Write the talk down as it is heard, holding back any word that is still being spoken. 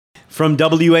From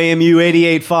WAMU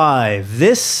 88.5,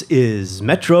 this is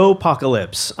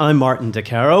Metropocalypse. I'm Martin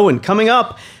DeCaro, and coming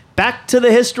up, back to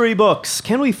the history books.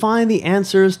 Can we find the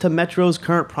answers to Metro's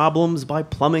current problems by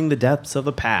plumbing the depths of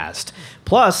the past?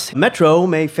 Plus, Metro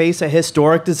may face a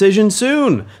historic decision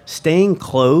soon. Staying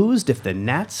closed if the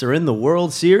Nats are in the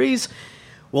World Series?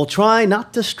 We'll try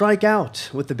not to strike out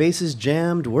with the bases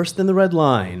jammed worse than the red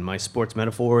line. My sports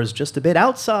metaphor is just a bit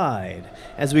outside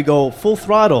as we go full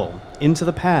throttle into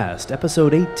the past.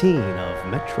 Episode 18 of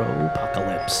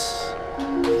Metropocalypse.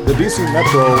 The DC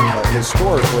Metro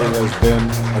historically has been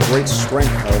a great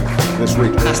strength of this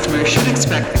region. Customers should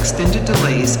expect extended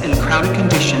delays and crowded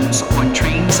conditions on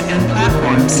trains and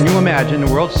platforms. Can you imagine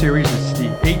the World Series is the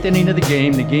 8th inning of the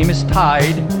game is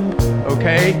tied,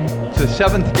 okay? It's the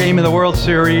 7th game of the World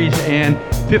Series, and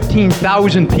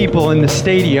 15,000 people in the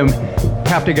stadium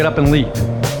have to get up and leave.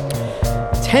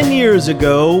 10 years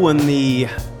ago, when the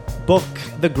book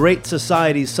The Great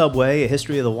Society Subway, A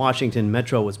History of the Washington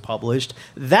Metro was published,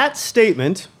 that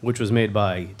statement, which was made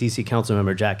by D.C.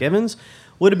 Councilmember Jack Evans,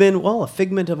 would have been, well, a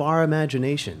figment of our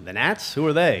imagination. The Nats, who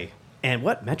are they? And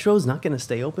what, Metro's not going to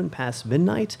stay open past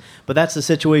midnight? But that's the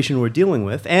situation we're dealing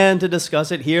with. And to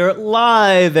discuss it here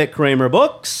live at Kramer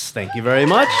Books, thank you very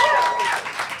much,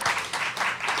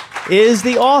 is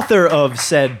the author of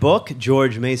said book,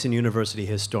 George Mason University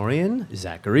historian,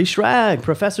 Zachary Schrag.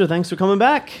 Professor, thanks for coming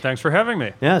back. Thanks for having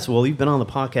me. Yes, well, you've been on the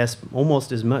podcast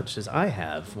almost as much as I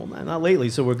have. Well, not lately,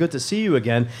 so we're good to see you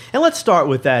again. And let's start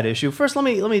with that issue. First, let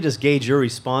me just gauge your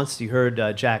response. You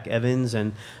heard Jack Evans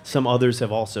and some others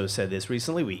have also said this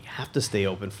recently. We have to stay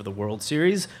open for the World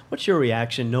Series. What's your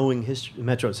reaction, knowing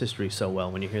Metro's history so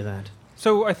well, when you hear that?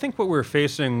 So I think what we're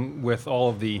facing with all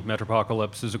of the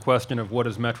Metropocalypse is a question of what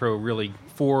is Metro really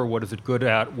for, what is it good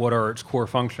at, what are its core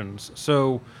functions.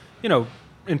 So,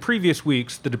 in previous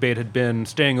weeks, the debate had been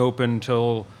staying open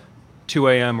till 2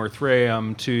 a.m. or 3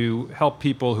 a.m. to help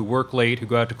people who work late, who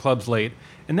go out to clubs late.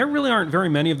 And there really aren't very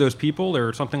many of those people. There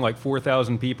are something like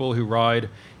 4,000 people who ride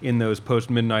in those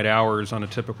post-midnight hours on a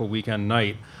typical weekend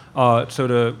night. So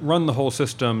to run the whole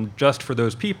system just for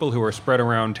those people who are spread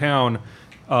around town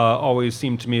always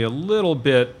seemed to me a little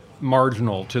bit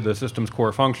marginal to the system's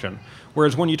core function.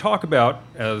 Whereas when you talk about,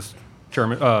 as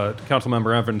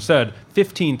Councilmember Evans said,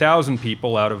 15,000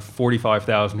 people out of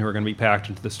 45,000 who are going to be packed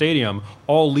into the stadium,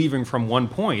 all leaving from one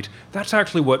point, that's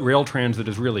actually what rail transit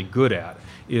is really good at,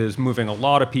 is moving a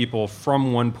lot of people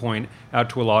from one point out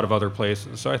to a lot of other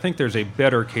places. So I think there's a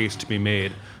better case to be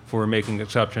made for making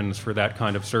exceptions for that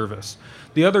kind of service.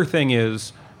 The other thing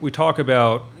is, we talk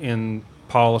about in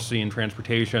policy and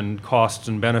transportation costs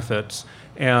and benefits,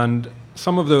 and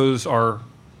some of those are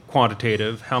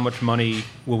quantitative. How much money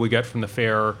will we get from the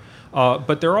fare?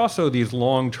 But there are also these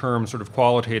long-term sort of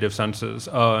qualitative senses.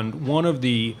 And one of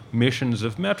the missions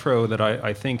of Metro that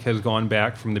I think has gone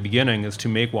back from the beginning is to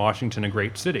make Washington a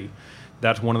great city.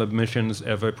 That's one of the missions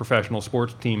of a professional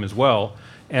sports team as well.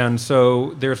 And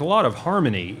so there's a lot of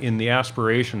harmony in the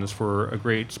aspirations for a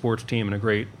great sports team and a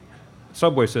great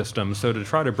subway system, so to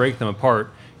try to break them apart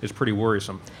is pretty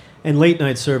worrisome. And late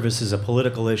night service is a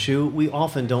political issue. We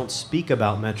often don't speak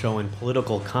about Metro in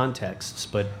political contexts,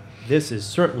 but this is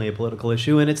certainly a political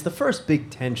issue, and it's the first big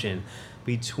tension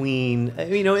between,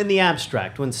 in the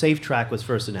abstract, when SafeTrack was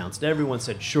first announced, everyone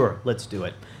said, sure, let's do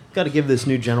it. Got to give this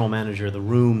new general manager the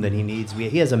room that he needs.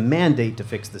 He has a mandate to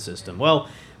fix the system. Well,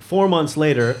 4 months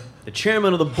later, the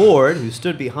chairman of the board, who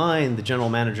stood behind the general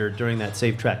manager during that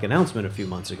SafeTrack announcement a few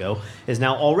months ago, is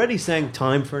now already saying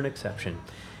time for an exception.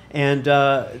 And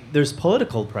there's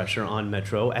political pressure on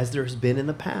Metro, as there's been in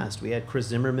the past. We had Chris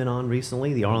Zimmerman on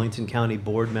recently, the Arlington County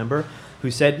board member,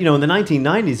 who said, in the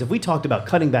 1990s, if we talked about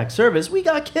cutting back service, we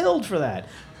got killed for that.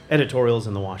 Editorials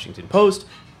in the Washington Post,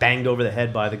 banged over the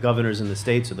head by the governors in the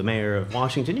states or the mayor of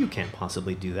Washington. You can't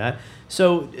possibly do that.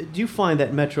 So do you find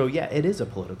that Metro, it is a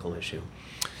political issue?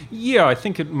 Yeah, I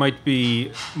think it might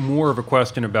be more of a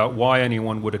question about why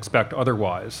anyone would expect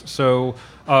otherwise. So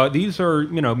these are,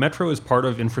 Metro is part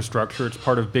of infrastructure, it's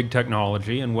part of big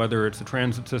technology, and whether it's a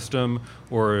transit system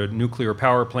or a nuclear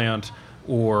power plant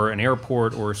or an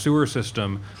airport or a sewer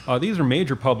system, these are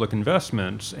major public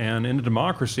investments, and in a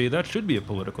democracy, that should be a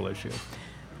political issue.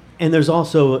 And there's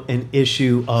also an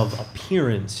issue of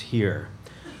appearance here.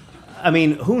 I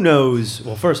mean, who knows?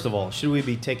 Well, first of all, should we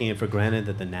be taking it for granted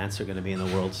that the Nats are going to be in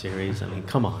the World Series? I mean,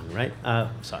 come on, right?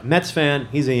 Sorry, Mets fan,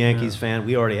 he's a Yankees fan.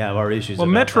 We already have our issues. Well,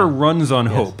 about Metro that. runs on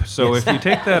Yes. hope. So Yes. if you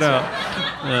take that out,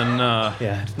 then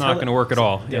it's not going to work at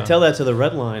all. Yeah, tell that to the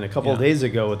Red Line a couple of days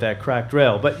ago with that cracked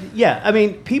rail. But yeah, I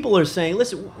mean, people are saying,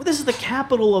 listen, this is the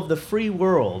capital of the free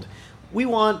world. we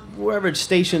want wherever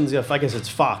stations, if I guess it's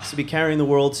Fox, to be carrying the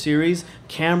World Series,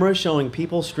 cameras showing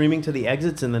people streaming to the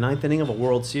exits in the ninth inning of a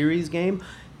World Series game.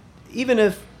 Even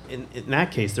if, in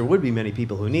that case, there would be many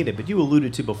people who need it, but you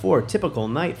alluded to before, a typical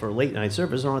night for a late night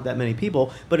service, there aren't that many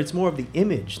people, but it's more of the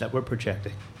image that we're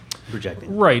projecting.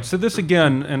 Right. So this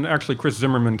again, and actually Chris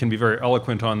Zimmerman can be very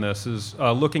eloquent on this, is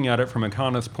looking at it from a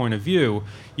economist's point of view.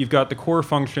 You've got the core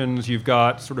functions, you've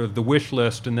got sort of the wish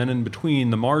list, and then in between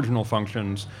the marginal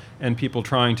functions, and people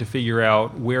trying to figure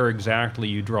out where exactly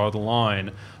you draw the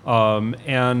line.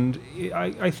 And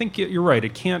I think you're right.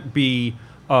 It can't be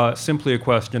simply a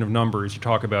question of numbers. You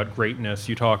talk about greatness,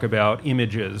 you talk about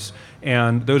images,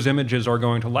 and those images are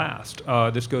going to last.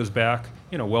 This goes back,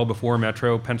 well before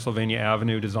Metro, Pennsylvania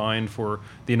Avenue, designed for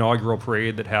the inaugural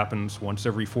parade that happens once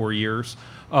every 4 years.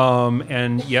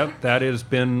 And yet that has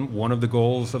been one of the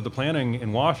goals of the planning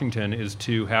in Washington, is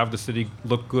to have the city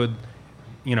look good,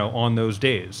 on those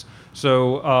days.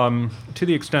 So to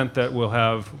the extent that we'll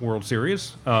have World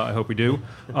Series, I hope we do,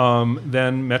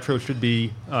 then Metro should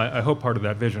be, I hope, part of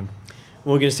that vision.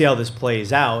 We're going to see how this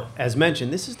plays out. As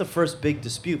mentioned, this is the first big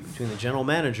dispute between the general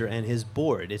manager and his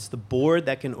board. It's the board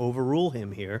that can overrule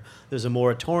him here. There's a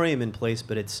moratorium in place,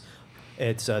 but it's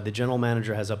the general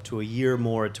manager has up to a year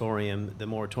moratorium. The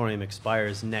moratorium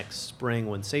expires next spring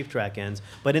when SafeTrack ends.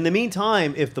 But in the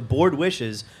meantime, if the board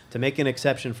wishes to make an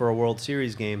exception for a World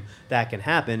Series game, that can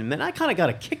happen. And then I kind of got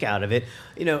a kick out of it.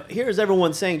 Here's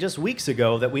everyone saying just weeks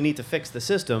ago that we need to fix the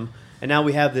system, and now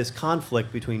we have this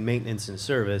conflict between maintenance and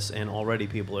service, and already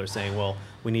people are saying, well,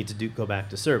 we need to go back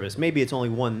to service. Maybe it's only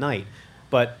one night,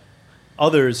 but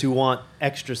others who want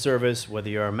extra service, whether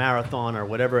you're a marathon or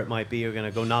whatever it might be, are going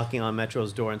to go knocking on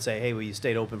Metro's door and say, hey, well, you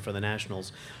stayed open for the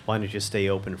Nationals. Why don't you stay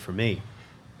open for me?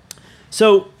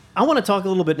 So I want to talk a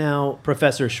little bit now,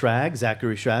 Professor Schrag,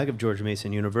 Zachary Schrag of George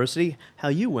Mason University, how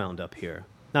you wound up here.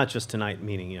 Not just tonight,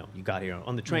 meaning, you got here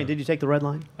on the train. Yeah. Did you take the Red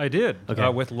Line? I did, okay.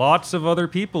 With lots of other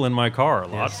people in my car.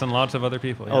 Lots and lots of other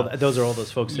people. Yeah. Oh, those are all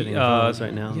those folks sitting in front of us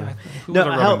right now?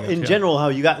 Yeah. General, how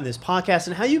you got in this podcast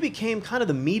and how you became kind of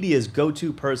the media's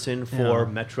go-to person for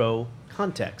Metro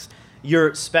context.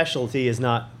 Your specialty is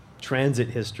not transit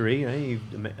history, right?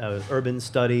 You've urban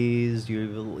studies.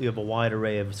 You have a wide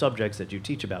array of subjects that you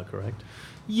teach about, correct?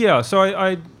 Yeah, so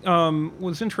I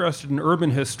was interested in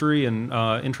urban history and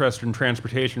interested in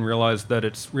transportation, realized that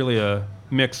it's really a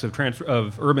mix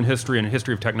of urban history and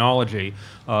history of technology,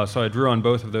 so I drew on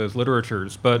both of those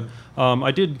literatures. But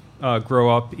I did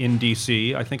grow up in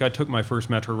D.C. I think I took my first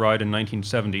Metro ride in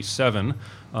 1977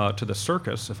 to the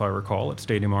Circus, if I recall, at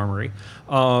Stadium Armory.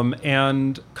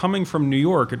 And coming from New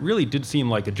York, it really did seem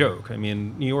like a joke. I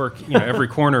mean, New York, every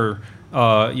corner...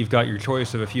 you've got your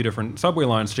choice of a few different subway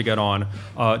lines to get on.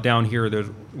 Down here, there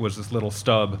was this little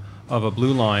stub of a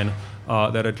blue line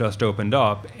that had just opened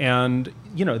up. And,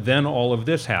 then all of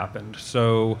this happened.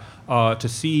 So to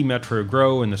see Metro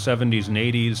grow in the 70s and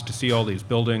 80s, to see all these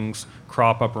buildings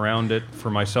crop up around it, for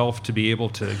myself to be able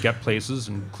to get places,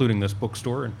 including this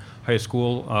bookstore in high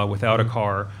school, without a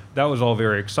car, that was all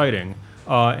very exciting.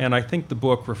 And I think the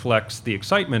book reflects the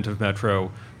excitement of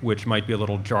Metro, which might be a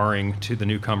little jarring to the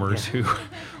newcomers who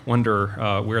wonder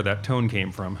where that tone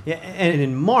came from. Yeah, and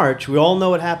in March, we all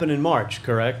know what happened in March,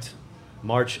 correct?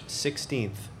 March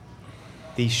 16th.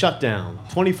 The shutdown,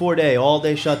 24-day,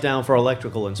 all-day shutdown for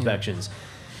electrical inspections.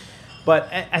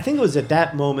 But I think it was at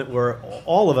that moment where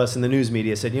all of us in the news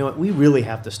media said, we really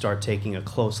have to start taking a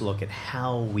close look at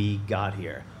how we got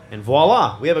here. And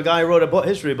voila, we have a guy who wrote a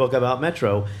history book about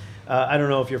Metro. I don't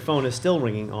know if your phone is still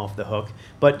ringing off the hook,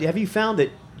 but have you found that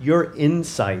your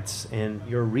insights and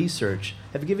your research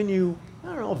have given you,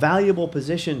 a valuable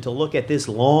position to look at this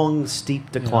long,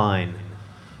 steep decline?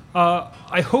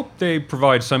 I hope they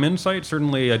provide some insight.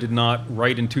 Certainly, I did not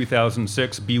write in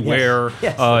 2006, beware,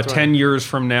 yes, 10 years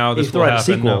from now this will happen.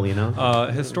 Sequel,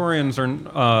 Historians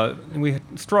we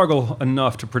struggle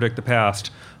enough to predict the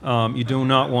past. You do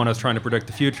not want us trying to predict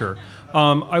the future.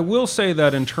 I will say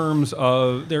that in terms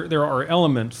of, there are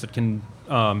elements that can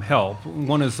help.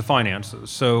 One is the finances.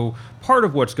 So part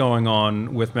of what's going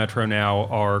on with Metro now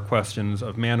are questions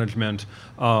of management,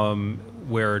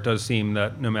 where it does seem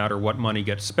that no matter what money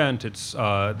gets spent, it's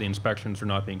the inspections are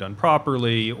not being done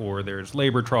properly, or there's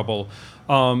labor trouble.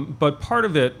 But part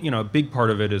of it, a big part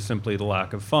of it is simply the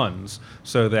lack of funds,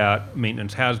 so that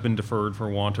maintenance has been deferred for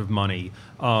want of money,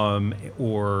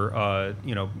 or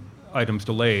items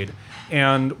delayed.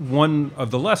 And one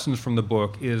of the lessons from the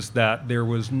book is that there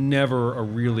was never a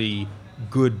really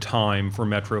good time for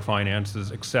metro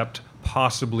finances, except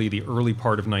possibly the early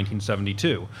part of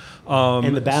 1972.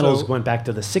 And the battles went back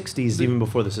to the 60s, even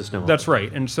before the system. That's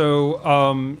right. And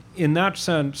so in that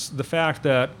sense, the fact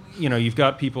that, you've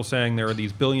got people saying there are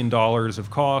these $1 billion of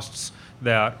costs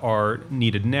that are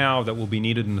needed now, that will be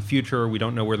needed in the future, we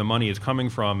don't know where the money is coming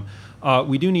from,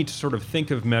 we do need to sort of think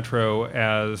of Metro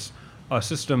as a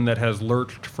system that has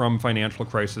lurched from financial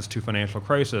crisis to financial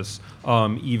crisis,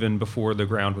 even before the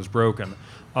ground was broken.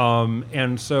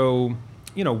 And so,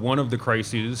 one of the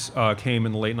crises came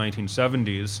in the late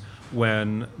 1970s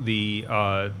when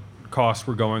the costs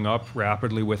were going up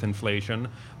rapidly with inflation,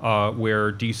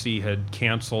 where DC had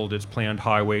canceled its planned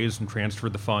highways and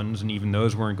transferred the funds, and even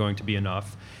those weren't going to be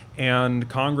enough. And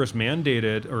Congress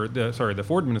mandated, the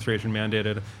Ford administration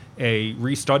mandated a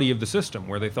restudy of the system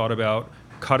where they thought about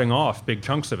cutting off big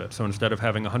chunks of it. So instead of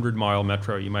having a 100-mile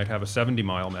metro, you might have a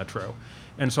 70-mile metro.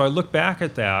 And so I look back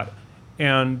at that,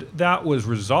 and that was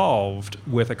resolved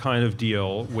with a kind of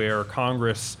deal where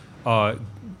Congress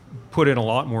put in a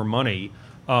lot more money,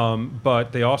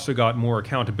 but they also got more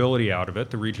accountability out of it.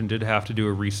 The region did have to do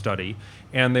a restudy.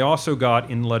 And they also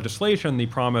got in legislation the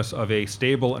promise of a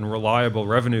stable and reliable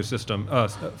revenue system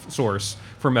source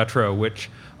for Metro,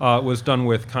 which was done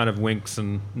with kind of winks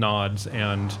and nods,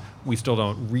 and we still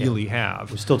don't really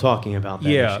have. We're still talking about that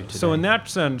issue today. So in that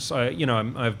sense,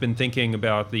 I've been thinking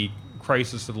about the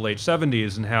crisis of the late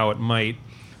 70s and how it might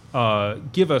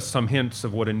give us some hints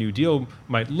of what a New Deal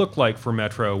might look like for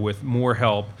Metro with more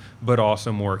help, but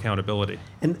also more accountability.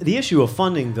 And the issue of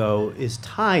funding, though, is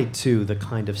tied to the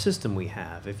kind of system we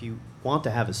have. If you want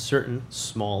to have a certain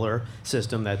smaller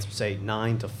system that's, say,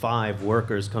 9 to 5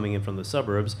 workers coming in from the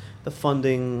suburbs, the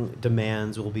funding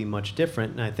demands will be much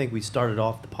different. And I think we started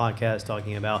off the podcast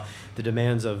talking about the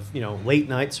demands of, late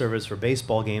night service for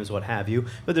baseball games, what have you.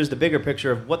 But there's the bigger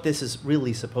picture of what this is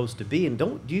really supposed to be. And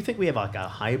do you think we have like a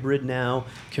hybrid now,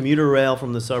 commuter rail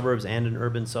from the suburbs and an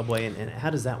urban subway? And how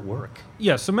does that work?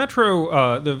 Yeah, so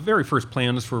Metro, the very first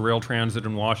plans for rail transit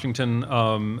in Washington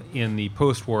in the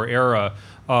post-war era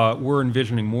were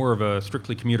envisioning more of a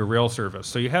strictly commuter rail service.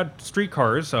 So you had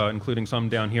streetcars, including some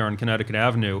down here on Connecticut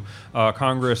Avenue.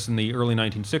 Congress in the early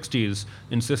 1960s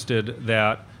insisted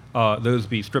that those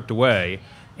be stripped away.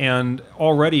 And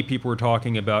already people were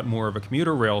talking about more of a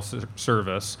commuter rail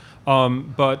service,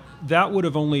 but that would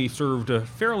have only served a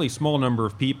fairly small number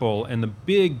of people, and the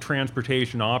big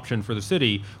transportation option for the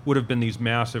city would have been these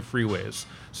massive freeways.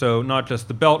 So not just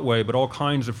the Beltway, but all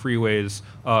kinds of freeways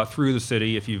through the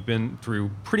city. If you've been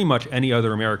through pretty much any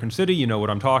other American city, you know what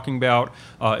I'm talking about.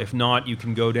 If not, you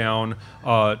can go down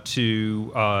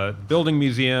to the Building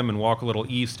Museum and walk a little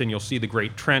east, and you'll see the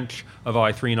Great Trench of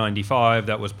I-395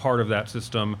 that was part of that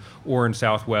system, or in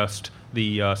Southwest,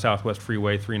 the Southwest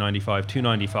Freeway 395,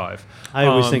 295. I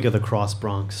always think of the Cross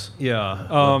Bronx.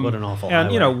 Yeah. What an awful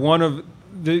And, highway. one of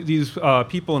these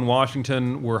people in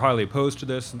Washington were highly opposed to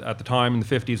this at the time in the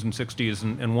 50s and 60s,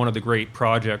 and one of the great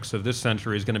projects of this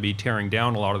century is going to be tearing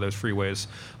down a lot of those freeways,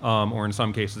 or in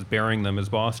some cases burying them as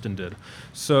Boston did.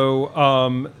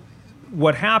 So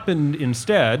what happened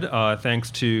instead,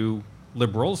 thanks to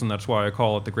liberals, and that's why I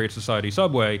call it the Great Society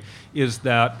Subway, is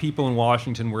that people in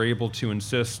Washington were able to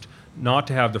insist not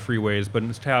to have the freeways,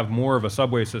 but to have more of a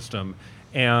subway system.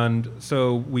 And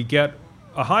so we get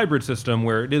a hybrid system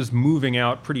where it is moving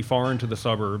out pretty far into the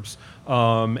suburbs,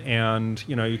 and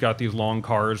you've got these long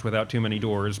cars without too many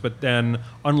doors. But then,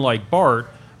 unlike BART,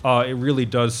 it really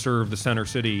does serve the center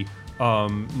city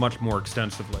much more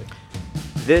extensively.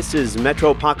 This is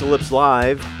Metropocalypse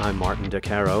Live. I'm Martin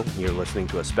DeCaro. You're listening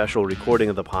to a special recording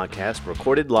of the podcast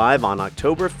recorded live on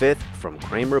October 5th from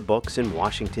Kramer Books in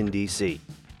Washington, D.C.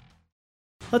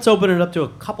 Let's open it up to a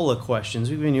couple of questions.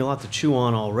 We've given you a lot to chew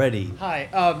on already.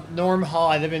 Hi, Norm Hall.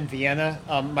 I live in Vienna.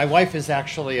 My wife is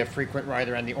actually a frequent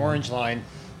rider on the Orange Line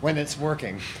when it's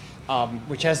working,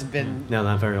 which hasn't been... No,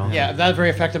 not very often. Yeah, not very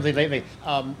effectively lately.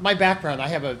 My background, I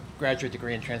have a graduate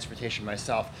degree in transportation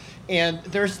myself, and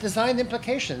there's design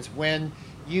implications. When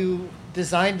you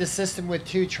designed the system with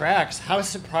 2 tracks, how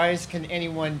surprised can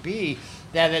anyone be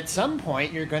that at some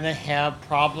point you're going to have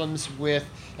problems with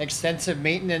extensive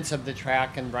maintenance of the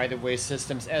track and right-of-way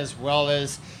systems, as well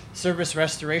as service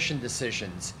restoration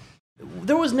decisions?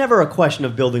 There was never a question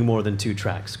of building more than 2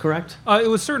 tracks, correct? It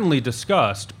was certainly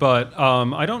discussed, but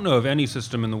I don't know of any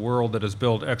system in the world that has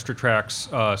built extra tracks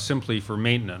simply for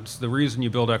maintenance. The reason you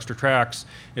build extra tracks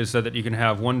is so that you can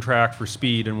have 1 track for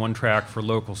speed and 1 track for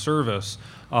local service.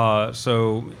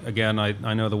 So again,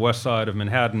 I know the west side of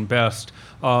Manhattan best.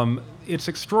 It's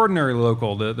extraordinarily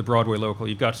local, the Broadway local.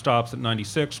 You've got stops at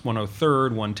 96,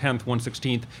 103rd, 110th,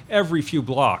 116th. Every few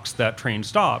blocks that train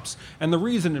stops. And the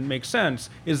reason it makes sense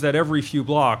is that every few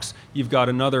blocks you've got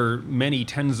another many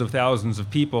tens of thousands of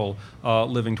people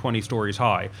living 20 stories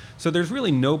high. So there's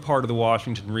really no part of the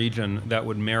Washington region that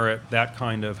would merit that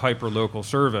kind of hyper-local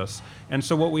service. And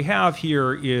so what we have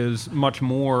here is much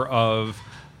more of,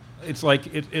 it's like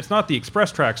it's not the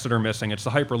express tracks that are missing, it's the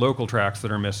hyper-local tracks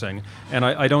that are missing, and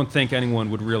I don't think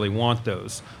anyone would really want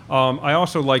those. I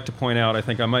also like to point out, I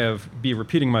think I might be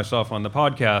repeating myself on the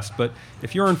podcast, but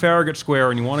if you're in Farragut Square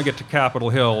and you want to get to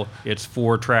Capitol Hill, it's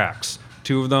 4 tracks.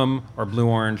 2 of them are blue,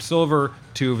 orange, silver,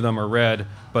 2 of them are red,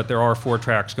 but there are 4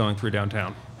 tracks going through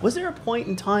downtown. Was there a point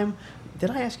in time, did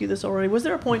I ask you this already? Was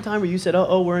there a point in time where you said,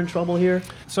 oh, we're in trouble here?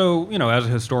 So, as a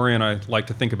historian, I like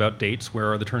to think about dates,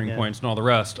 where are the turning points and all the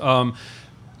rest.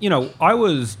 I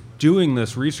was doing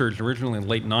this research originally in the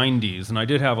late 90s, and I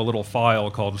did have a little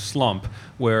file called Slump,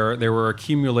 where they were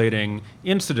accumulating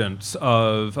incidents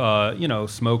of,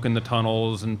 smoke in the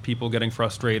tunnels and people getting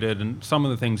frustrated and some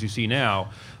of the things you see now.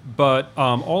 But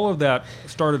all of that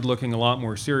started looking a lot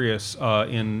more serious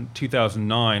in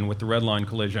 2009 with the Red Line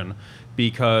collision,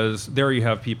 because there you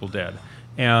have people dead.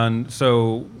 And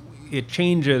so it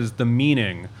changes the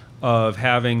meaning of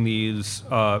having these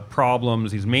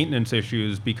problems, these maintenance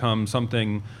issues, become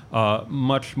something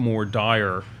much more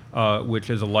dire, which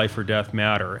is a life or death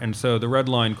matter. And so the Red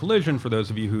Line collision, for those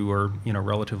of you who are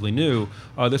relatively new,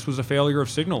 this was a failure of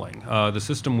signaling. The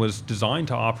system was designed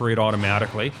to operate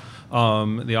automatically.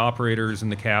 The operators in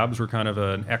the cabs were kind of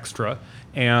an extra,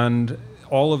 and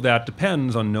all of that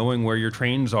depends on knowing where your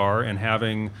trains are and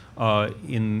having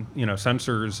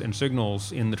sensors and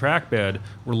signals in the track bed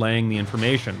relaying the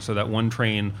information, so that one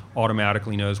train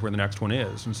automatically knows where the next one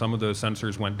is. And some of those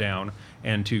sensors went down,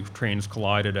 and 2 trains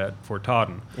collided at Fort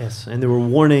Totten. Yes, and there were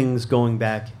warnings going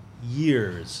back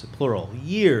years, plural,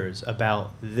 years,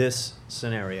 about this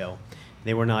scenario.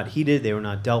 They were not heeded, they were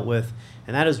not dealt with,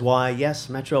 and that is why, yes,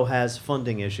 Metro has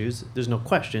funding issues. There's no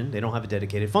question. They don't have a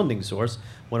dedicated funding source,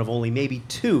 one of only maybe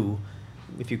 2,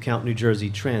 if you count New Jersey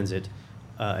Transit,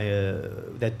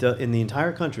 in the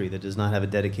entire country that does not have a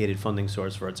dedicated funding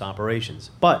source for its operations.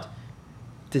 But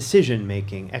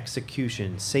decision-making,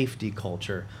 execution, safety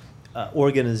culture,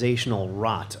 organizational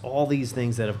rot, all these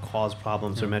things that have caused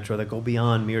problems for Metro that go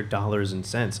beyond mere dollars and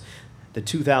cents. The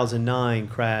 2009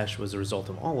 crash was a result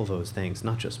of all of those things,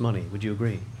 not just money. Would you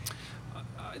agree?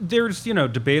 There's,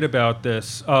 debate about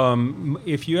this.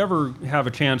 If you ever have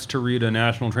a chance to read a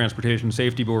National Transportation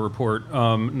Safety Board report,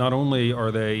 not only are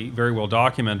they very well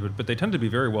documented, but they tend to be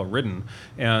very well written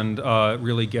and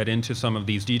really get into some of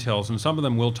these details. And some of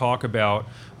them will talk about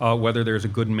whether there's a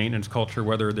good maintenance culture,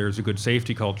 whether there's a good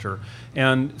safety culture.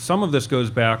 And some of this goes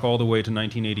back all the way to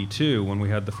 1982, when we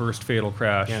had the first fatal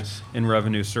crash in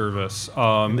revenue service. There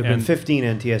have been 15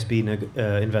 NTSB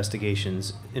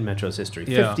investigations in Metro's history.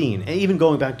 15. And even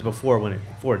going back to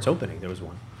before its opening, there was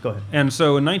one. Go ahead. And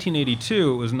so in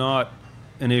 1982, it was not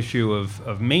an issue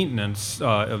of maintenance,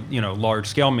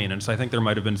 large-scale maintenance. I think there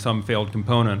might have been some failed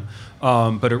component,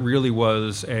 but it really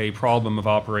was a problem of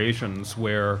operations,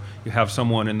 where you have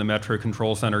someone in the Metro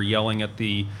Control Center yelling at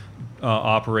the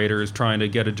operators, trying to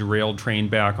get a derailed train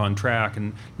back on track,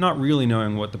 and not really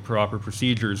knowing what the proper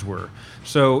procedures were.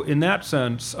 So in that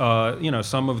sense,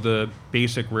 some of the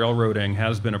basic railroading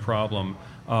has been a problem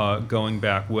going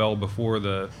back well before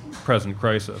the present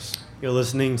crisis. You're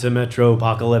listening to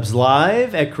Metropocalypse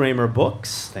Live at Kramer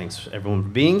Books. Thanks everyone for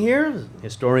being here.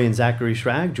 Historian Zachary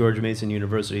Schrag, George Mason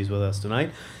University, is with us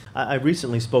tonight. I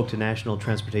recently spoke to National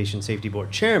Transportation Safety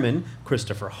Board Chairman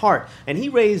Christopher Hart, and he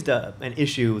raised an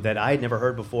issue that I had never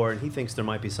heard before, and he thinks there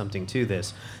might be something to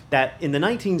this. That in the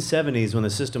 1970s, when the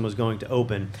system was going to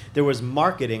open, there was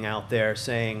marketing out there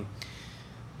saying,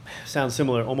 sounds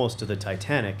similar almost to the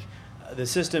Titanic, the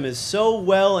system is so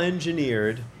well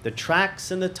engineered, the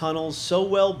tracks and the tunnels so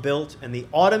well built, and the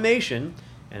automation,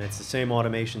 and it's the same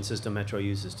automation system Metro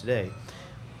uses today,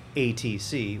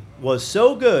 ATC, was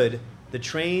so good, the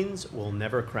trains will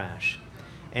never crash.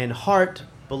 And Hart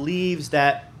believes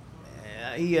that,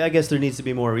 I guess there needs to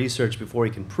be more research before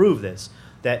he can prove this,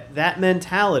 that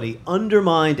mentality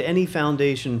undermined any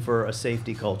foundation for a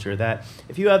safety culture, that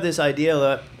if you have this idea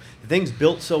that the thing's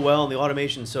built so well and the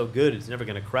automation's so good it's never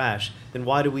going to crash, then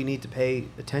why do we need to pay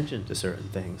attention to certain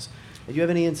things? Do you have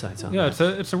any insights on that?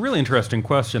 Yeah, it's a really interesting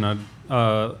question.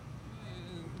 I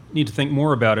need to think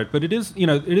more about it, but it is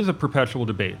a perpetual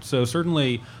debate. So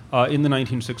certainly in the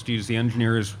 1960s, the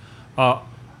engineers,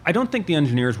 I don't think the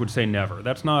engineers would say never.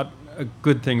 That's not a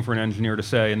good thing for an engineer to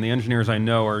say, and the engineers I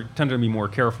know tend to be more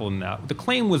careful than that. The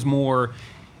claim was more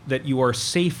that you are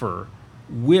safer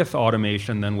with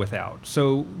automation than without.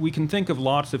 So we can think of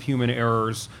lots of human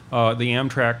errors. The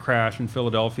Amtrak crash in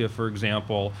Philadelphia, for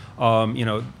example,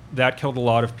 that killed a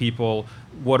lot of people.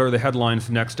 What are the headlines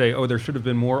the next day? Oh, there should have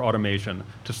been more automation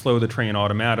to slow the train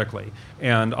automatically.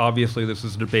 And obviously this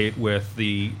is a debate with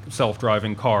the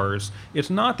self-driving cars. It's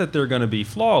not that they're going to be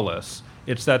flawless.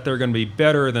 It's that they're going to be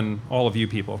better than all of you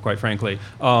people, quite frankly,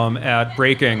 at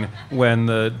braking when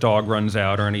the dog runs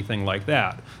out or anything like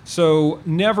that. So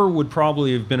never would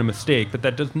probably have been a mistake, but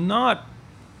that does not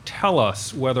tell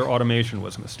us whether automation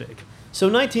was a mistake. So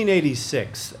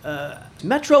 1986,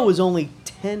 Metro was only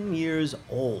 10 years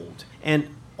old, and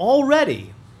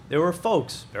already there were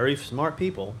folks, very smart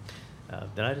people,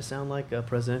 did I just sound like a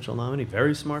presidential nominee?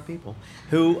 Very smart people,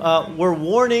 who were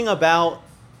warning about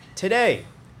today.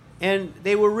 And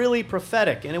they were really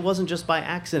prophetic, and it wasn't just by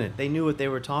accident. They knew what they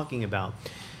were talking about.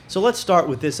 So let's start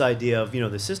with this idea of,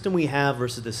 the system we have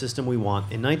versus the system we want.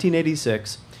 In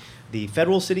 1986, the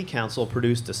Federal City Council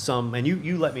produced and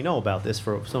you let me know about this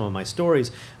for some of my stories,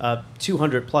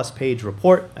 200-plus page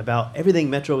report about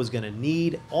everything Metro was going to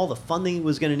need, all the funding it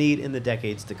was going to need in the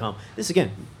decades to come. This,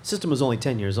 again, system was only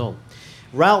 10 years old.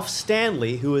 Ralph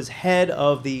Stanley, who is head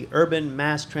of the Urban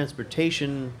Mass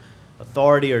Transportation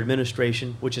Authority or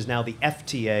Administration, which is now the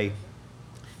FTA,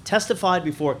 testified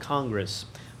before Congress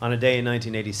on a day in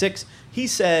 1986. He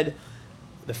said,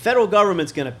 the federal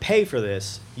government's going to pay for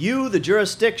this. You, the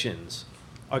jurisdictions,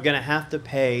 are going to have to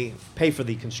pay for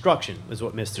the construction, is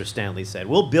what Mr. Stanley said.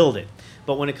 We'll build it.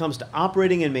 But when it comes to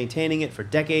operating and maintaining it for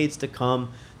decades to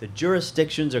come, the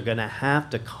jurisdictions are going to have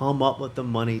to come up with the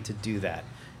money to do that.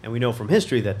 And we know from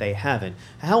history that they haven't.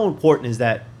 How important is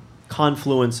that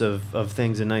confluence of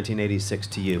things in 1986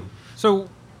 to you? So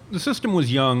the system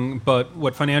was young, but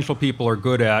what financial people are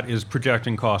good at is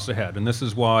projecting costs ahead. And this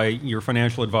is why your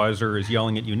financial advisor is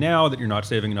yelling at you now that you're not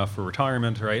saving enough for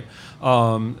retirement, right?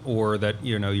 Or that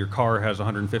your car has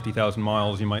 150,000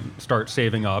 miles, you might start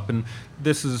saving up. And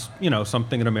this is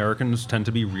something that Americans tend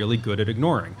to be really good at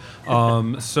ignoring.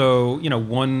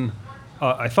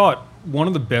 I thought one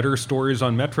of the better stories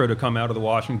on Metro to come out of the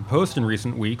Washington Post in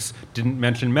recent weeks didn't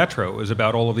mention Metro. It was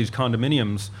about all of these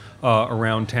condominiums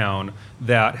around town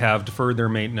that have deferred their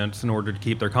maintenance in order to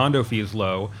keep their condo fees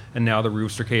low, and now the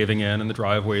roofs are caving in and the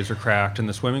driveways are cracked and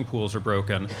the swimming pools are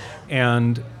broken.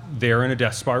 And they're in a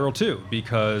death spiral too,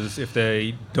 because if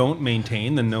they don't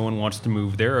maintain, then no one wants to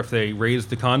move there. If they raise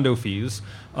the condo fees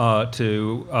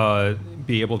to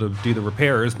be able to do the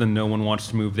repairs, then no one wants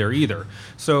to move there either.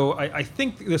 So I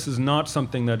think this is not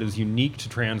something that is unique to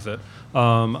transit.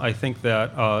 I think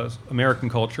that American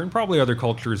culture, and probably other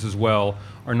cultures as well,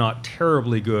 are not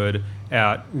terribly good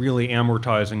at really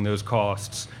amortizing those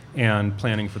costs and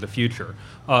planning for the future.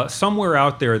 Somewhere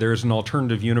out there's an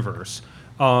alternative universe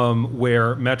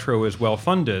where Metro is well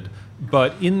funded,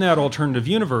 but in that alternative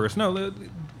universe,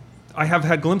 I have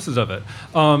had glimpses of it.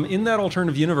 In that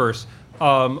alternative universe,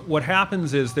 what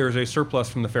happens is there's a surplus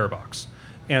from the fare box.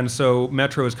 And so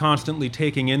Metro is constantly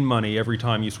taking in money every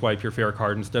time you swipe your fare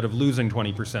card instead of losing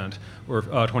 20% or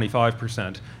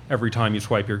 25% every time you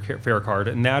swipe your fare card.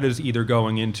 And that is either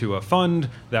going into a fund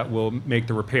that will make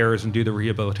the repairs and do the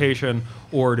rehabilitation,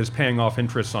 or it is paying off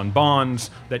interest on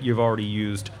bonds that you've already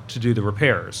used to do the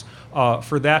repairs.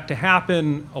 For that to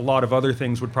happen, a lot of other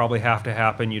things would probably have to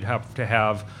happen. You'd have to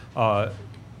have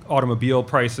automobile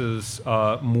prices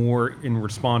more in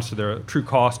response to the true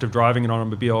cost of driving an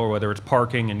automobile, or whether it's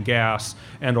parking and gas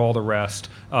and all the rest.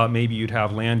 Maybe you'd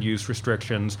have land use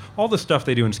restrictions, all the stuff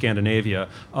they do in Scandinavia.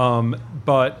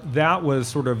 But that was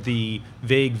sort of the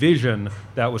vague vision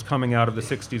that was coming out of the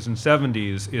 60s and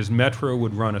 70s, is Metro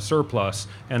would run a surplus,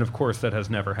 and of course that has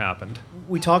never happened.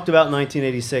 We talked about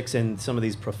 1986 and some of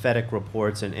these prophetic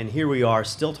reports, and here we are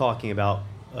still talking about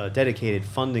a dedicated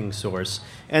funding source.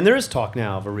 And there is talk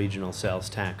now of a regional sales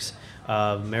tax.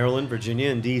 Maryland, Virginia,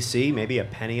 and D.C., maybe a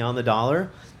penny on the dollar.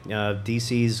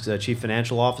 D.C.'s chief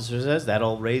financial officer says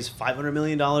that'll raise $500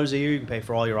 million a year. You can pay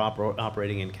for all your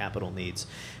operating and capital needs.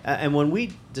 And when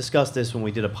we discussed this, when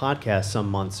we did a podcast some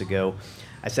months ago,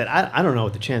 I said, I don't know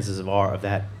what the chances are of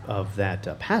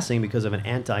that passing because of an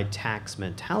anti-tax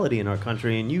mentality in our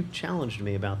country. And you challenged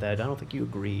me about that. I don't think you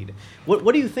agreed.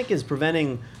 What do you think is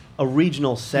preventing a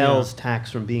regional sales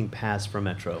tax from being passed for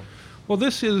Metro? Well,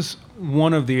 this is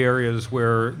one of the areas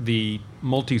where the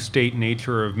multi-state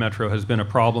nature of Metro has been a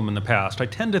problem in the past. I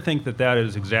tend to think that that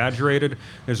is exaggerated.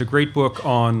 There's a great book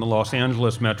on the Los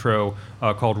Angeles Metro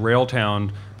called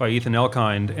Railtown by Ethan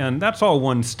Elkind, and that's all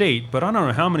one state, but I don't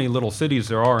know how many little cities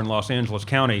there are in Los Angeles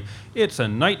County. It's a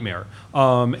nightmare.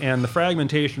 And the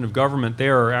fragmentation of government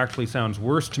there actually sounds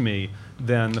worse to me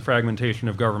than the fragmentation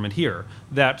of government here.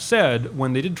 That said,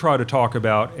 when they did try to talk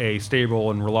about a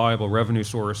stable and reliable revenue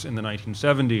source in the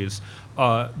 1970s,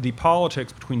 the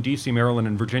politics between DC, Maryland,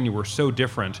 and Virginia were so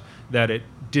different that it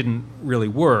didn't really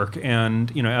work.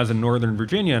 And as a Northern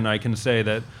Virginian, I can say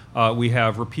that we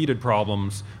have repeated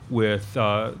problems with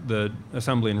the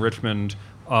Assembly in Richmond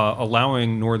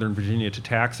allowing Northern Virginia to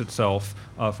tax itself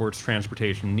for its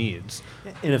transportation needs.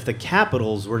 And if the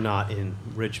capitals were not in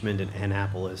Richmond and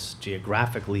Annapolis,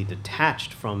 geographically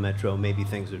detached from Metro, maybe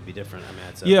things would be different. I mean,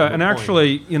 that's a yeah, good and point.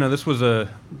 actually, this was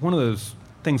one of those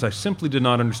things I simply did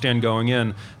not understand going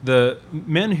in. The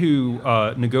men who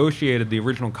negotiated the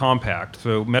original compact,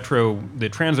 so Metro, the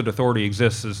Transit Authority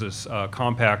exists as this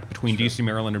compact between DC,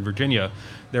 Maryland, and Virginia.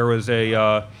 There was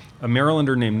a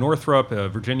Marylander named Northrop, a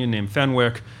Virginian named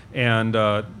Fenwick, and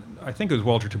I think it was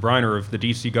Walter Tubriner of the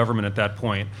DC government at that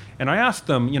point. And I asked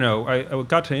them, I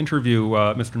got to interview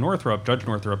Mr. Northrop, Judge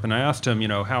Northrop, and I asked him,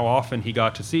 how often he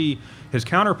got to see his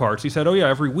counterparts. He said, oh yeah,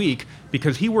 every week,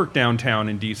 because he worked downtown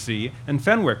in DC and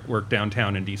Fenwick worked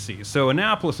downtown in DC. So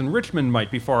Annapolis and Richmond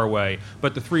might be far away,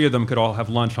 but the three of them could all have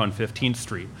lunch on 15th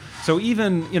Street. So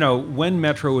even, when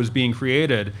Metro was being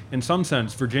created, in some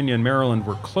sense, Virginia and Maryland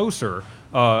were closer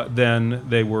than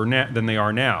they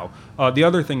are now. The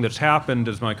other thing that's happened,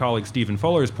 as my colleague Stephen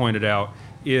Fuller has pointed out,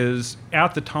 is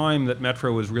at the time that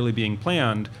Metro was really being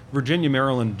planned, Virginia,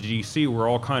 Maryland, and DC were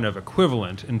all kind of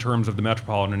equivalent in terms of the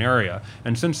metropolitan area.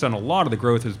 And since then, a lot of the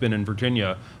growth has been in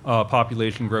Virginia,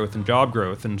 population growth and job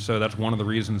growth. And so that's one of the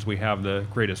reasons we have the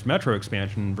greatest metro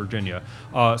expansion in Virginia.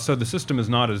 So the system is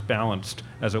not as balanced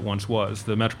as it once was.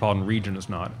 The metropolitan region is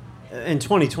not. And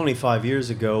 25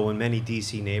 years ago, when many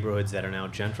DC neighborhoods that are now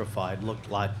gentrified looked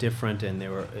a lot different,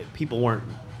 and people weren't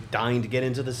dying to get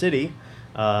into the city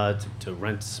to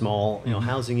rent small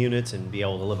housing units and be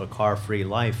able to live a car-free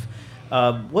life.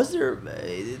 Was there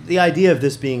the idea of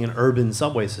this being an urban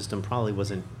subway system probably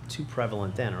wasn't too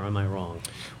prevalent then, or am I wrong?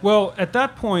 Well, at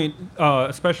that point,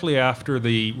 especially after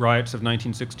the riots of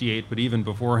 1968, but even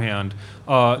beforehand,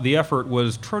 the effort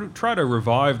was try to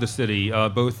revive the city,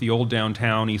 both the old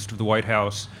downtown east of the White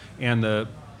House and the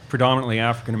predominantly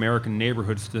African-American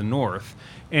neighborhoods to the north.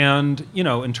 And,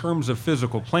 in terms of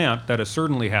physical plant, that has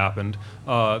certainly happened.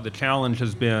 The challenge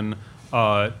has been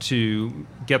to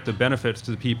get the benefits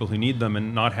to the people who need them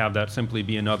and not have that simply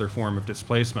be another form of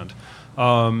displacement.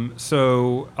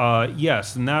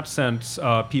 Yes, in that sense,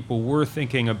 people were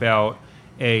thinking about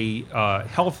a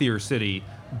healthier city,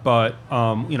 but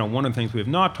one of the things we have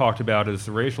not talked about is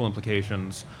the racial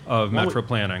implications of metro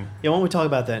planning. Yeah, why don't we talk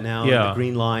about that now? Yeah. The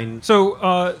Green Line.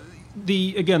 So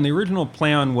the original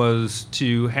plan was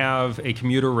to have a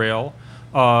commuter rail.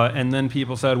 And then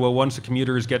people said, well, once the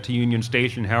commuters get to Union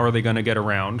Station, how are they going to get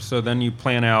around? So then you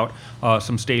plan out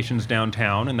some stations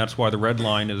downtown, and that's why the Red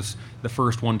Line is the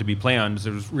first one to be planned.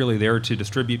 It was really there to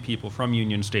distribute people from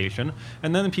Union Station.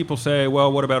 And then people say,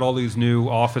 well, what about all these new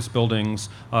office buildings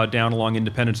down along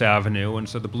Independence Avenue? And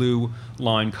so the Blue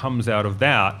Line comes out of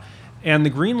that. And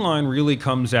the Green Line really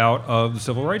comes out of the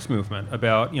civil rights movement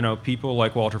about, people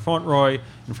like Walter Fauntleroy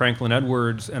and Franklin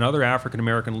Edwards and other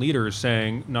African-American leaders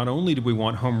saying, not only do we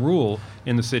want home rule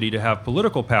in the city to have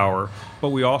political power, but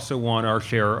we also want our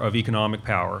share of economic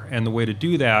power. And the way to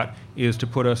do that is to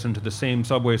put us into the same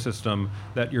subway system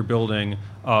that you're building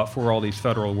for all these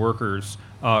federal workers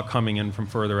coming in from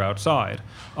further outside.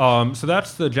 So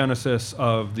that's the genesis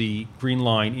of the Green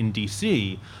Line in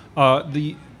D.C.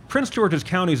 The Prince George's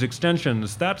County's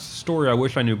extensions, that's a story I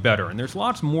wish I knew better. And there's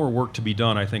lots more work to be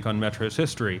done, I think, on Metro's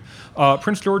history.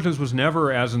 Prince George's was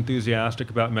never as enthusiastic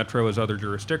about Metro as other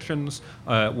jurisdictions.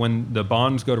 When the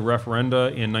bonds go to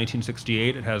referenda in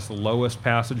 1968, it has the lowest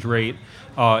passage rate.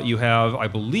 You have, I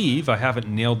believe, I haven't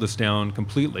nailed this down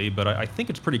completely, but I think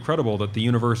it's pretty credible that the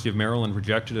University of Maryland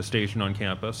rejected a station on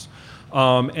campus.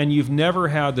 And you've never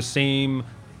had the same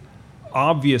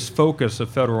obvious focus of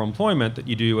federal employment that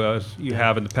you do as you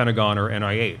have in the Pentagon or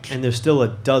NIH. And there's still a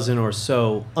dozen or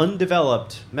so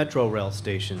undeveloped Metro rail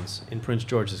stations in Prince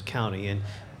George's County. And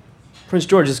Prince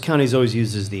George's County is always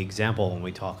used as the example when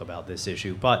we talk about this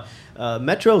issue. But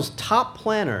Metro's top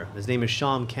planner, his name is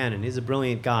Sean Cannon, he's a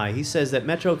brilliant guy. He says that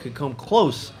Metro could come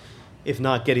close if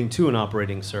not getting to an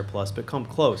operating surplus, but come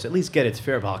close. At least get its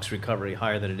fare box recovery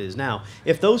higher than it is now.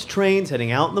 If those trains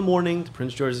heading out in the morning to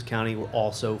Prince George's County were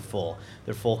also full,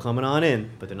 they're full coming on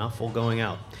in, but they're not full going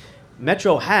out.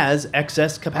 Metro has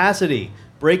excess capacity.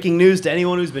 Breaking news to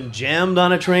anyone who's been jammed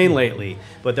on a train lately,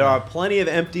 but there are plenty of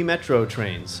empty Metro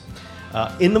trains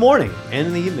in the morning and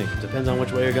in the evening. Depends on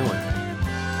which way you're going.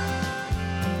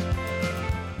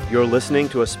 You're listening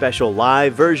to a special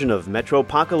live version of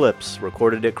Metropocalypse,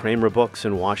 recorded at Kramer Books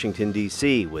in Washington,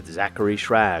 D.C., with Zachary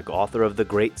Schrag, author of The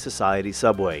Great Society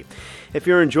Subway. If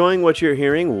you're enjoying what you're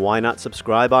hearing, why not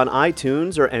subscribe on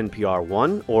iTunes or NPR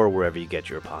One or wherever you get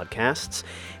your podcasts?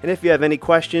 And if you have any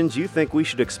questions you think we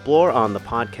should explore on the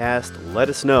podcast, let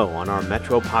us know on our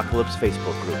Metropocalypse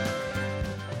Facebook group.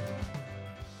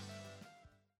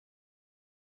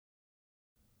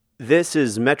 This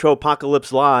is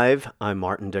Metropocalypse Live. I'm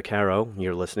Martin DeCaro.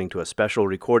 You're listening to a special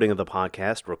recording of the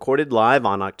podcast recorded live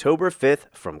on October 5th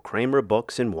from Kramer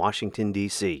Books in Washington,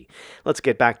 D.C. Let's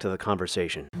get back to the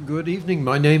conversation. Good evening.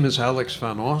 My name is Alex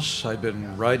Van Os. I've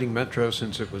been writing Metro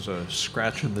since it was a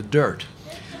scratch in the dirt.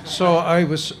 So I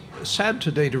was sad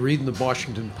today to read in the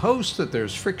Washington Post that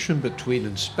there's friction between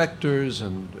inspectors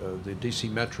and the D.C.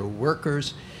 Metro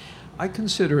workers. I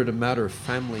consider it a matter of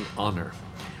family honor.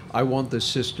 I want this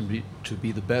system to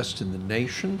be the best in the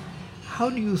nation. How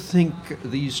do you think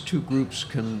these two groups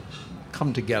can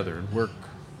come together and work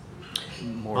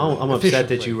more I'm efficiently? upset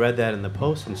that you read that in the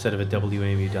Post instead of at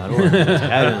WAMU.org.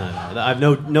 I have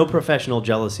no professional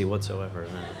jealousy whatsoever.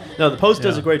 No, the Post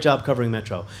does a great job covering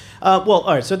Metro. All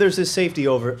right, so there's this safety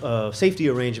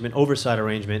arrangement, oversight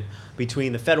arrangement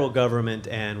between the federal government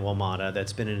and WMATA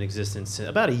that's been in existence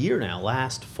about a year now,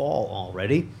 last fall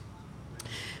already.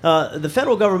 The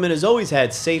federal government has always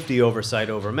had safety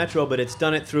oversight over Metro, but it's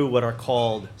done it through what are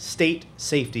called state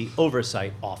safety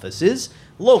oversight offices,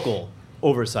 local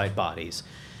oversight bodies.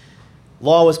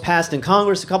 Law was passed in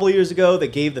Congress a couple of years ago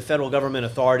that gave the federal government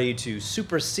authority to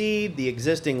supersede the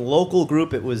existing local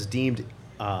group. It was deemed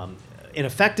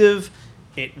ineffective.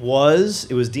 It was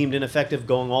deemed ineffective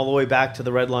going all the way back to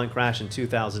the Red Line crash in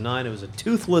 2009. It was a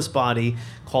toothless body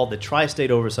called the Tri-State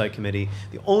Oversight Committee.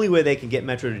 The only way they could get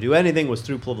Metro to do anything was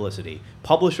through publicity.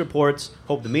 Publish reports,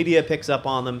 hope the media picks up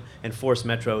on them, and force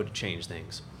Metro to change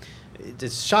things.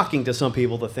 It's shocking to some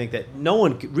people to think that no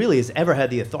one really has ever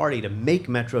had the authority to make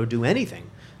Metro do anything.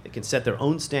 They can set their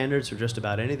own standards for just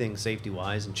about anything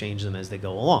safety-wise and change them as they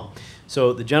go along.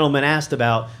 So the gentleman asked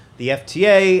about the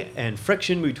FTA and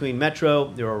friction between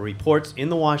Metro. There are reports in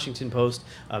the Washington Post.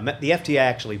 The FTA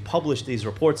actually published these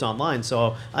reports online,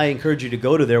 so I encourage you to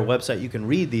go to their website. You can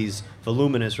read these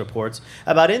voluminous reports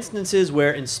about instances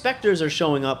where inspectors are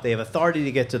showing up. They have authority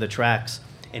to get to the tracks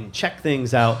and check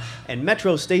things out, and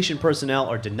Metro station personnel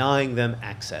are denying them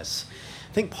access.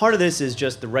 I think part of this is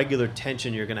just the regular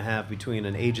tension you're going to have between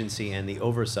an agency and the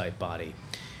oversight body.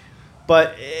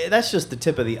 But that's just the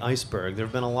tip of the iceberg. There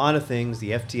have been a lot of things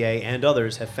the FTA and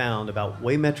others have found about the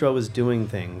way Metro is doing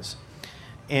things.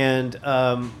 And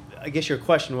I guess your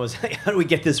question was, how do we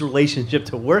get this relationship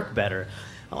to work better?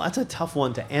 Well, that's a tough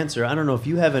one to answer. I don't know if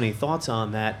you have any thoughts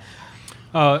on that.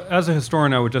 As a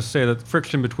historian, I would just say that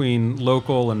friction between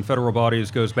local and federal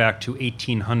bodies goes back to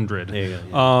 1800. There you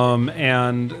go, yeah.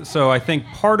 And so I think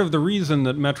part of the reason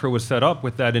that Metro was set up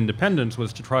with that independence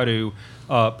was to try to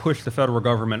push the federal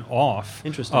government off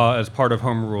as part of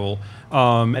home rule.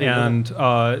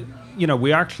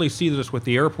 We actually see this with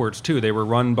the airports, too. They were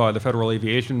run by the Federal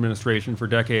Aviation Administration for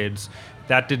decades.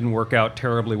 That didn't work out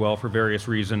terribly well for various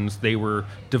reasons. They were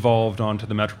devolved onto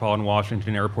the Metropolitan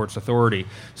Washington Airports Authority.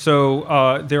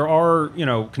 So there are,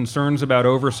 concerns about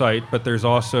oversight, but there's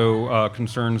also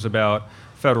concerns about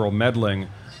federal meddling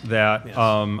that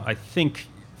I think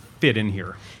fit in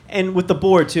here. And with the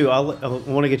board, too, I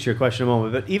want to get to your question in a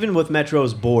moment, but even with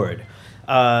Metro's board,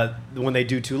 when they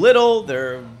do too little,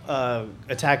 they're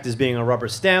attacked as being a rubber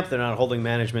stamp. They're not holding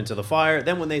management to the fire.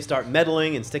 Then when they start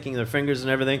meddling and sticking their fingers and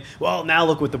everything, well, now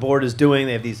look what the board is doing.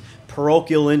 They have these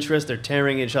parochial interests. They're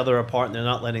tearing each other apart, and they're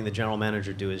not letting the general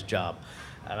manager do his job.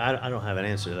 I don't have an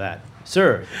answer to that.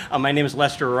 Sir? My name is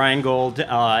Lester Reingold,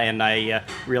 and I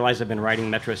realize I've been writing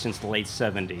Metro since the late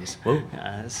 70s.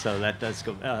 So that does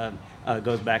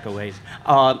goes back a ways.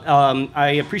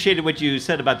 I appreciated what you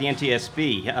said about the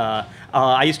NTSB.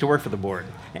 I used to work for the board.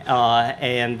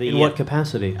 In what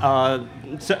capacity?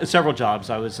 Several jobs.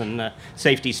 I was in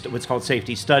what's called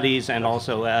safety studies, and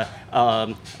also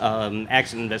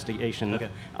accident investigation. Okay.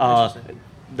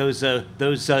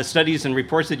 those studies and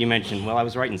reports that you mentioned. Well, I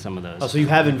was writing some of those. Oh, so you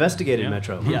have investigated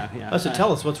Metro? Yeah, yeah. Oh, so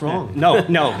tell us what's wrong. No.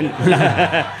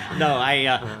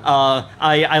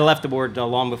 I left the board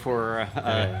long before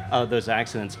those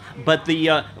accidents. But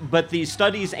the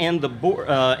studies and the board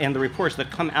and the reports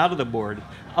that come out of the board.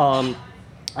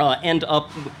 End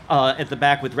up at the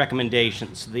back with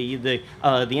recommendations. The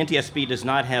NTSB does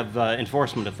not have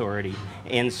enforcement authority,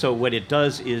 and so what it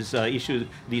does is issue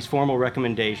these formal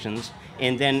recommendations,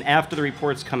 and then after the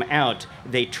reports come out,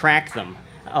 they track them,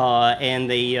 and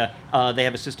they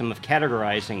have a system of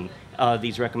categorizing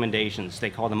these recommendations. They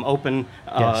call them open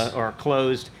or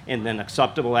closed, and then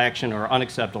acceptable action or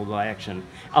unacceptable action.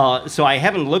 So I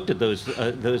haven't looked at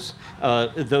those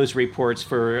reports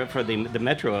for the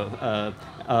Metro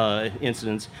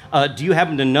incidents. Do you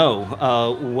happen to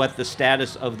know what the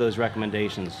status of those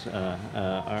recommendations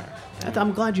are?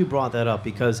 I'm glad you brought that up,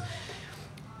 because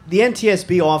the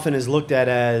NTSB often is looked at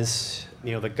as,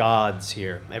 the gods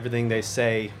here. Everything they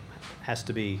say has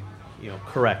to be,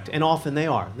 correct, and often they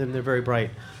are. They're very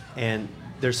bright, and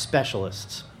they're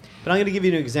specialists. But I'm going to give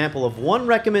you an example of one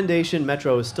recommendation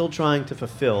Metro is still trying to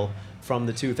fulfill from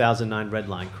the 2009 Red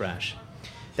Line crash.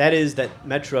 That is that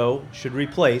Metro should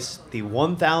replace the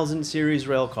 1000 series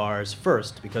rail cars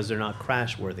first, because they're not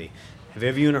crash-worthy. Have any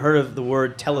of you heard of the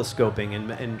word telescoping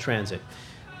in transit?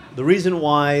 The reason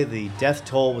why the death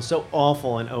toll was so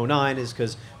awful in 2009 is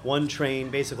because one train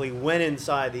basically went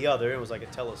inside the other. It was like a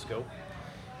telescope.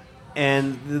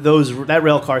 And that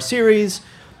rail car series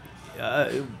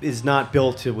is not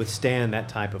built to withstand that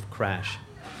type of crash.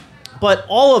 But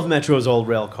all of Metro's old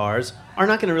rail cars are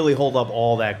not going to really hold up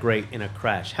all that great in a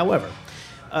crash. However,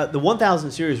 the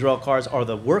 1000 series rail cars are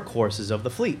the workhorses of the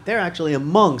fleet. They're actually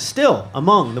still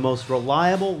among the most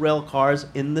reliable rail cars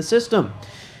in the system.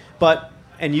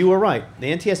 And you were right,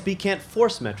 the NTSB can't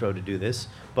force Metro to do this,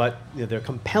 but they're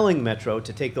compelling Metro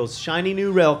to take those shiny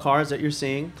new rail cars that you're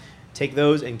seeing, take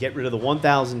those and get rid of the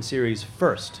 1000 series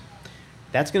first.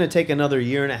 That's going to take another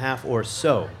year and a half or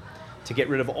so to get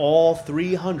rid of all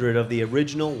 300 of the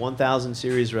original 1000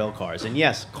 series rail cars. And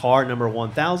yes, car number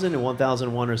 1000 and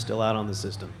 1001 are still out on the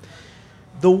system.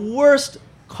 The worst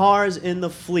cars in the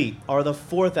fleet are the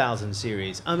 4000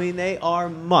 series. I mean, they are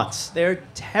mutts. They're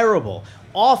terrible.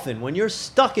 Often, when you're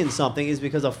stuck in something, is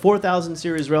because a 4000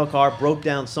 series rail car broke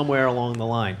down somewhere along the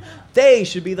line. They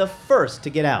should be the first to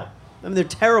get out. I mean, they're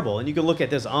terrible. And you can look at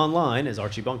this online, as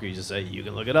Archie Bunker used to say, you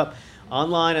can look it up.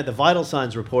 Online at the Vital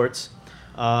Signs reports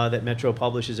that Metro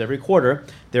publishes every quarter,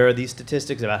 there are these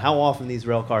statistics about how often these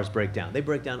rail cars break down. They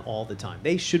break down all the time.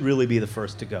 They should really be the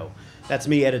first to go. That's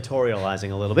me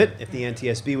editorializing a little bit. If the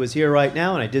NTSB was here right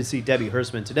now, and I did see Debbie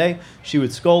Hersman today, she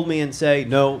would scold me and say,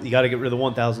 no, you got to get rid of the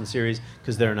 1000 series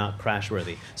because they're not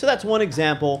crash-worthy. So that's one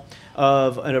example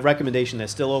of a recommendation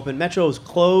that's still open. Metro's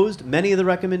closed many of the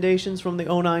recommendations from the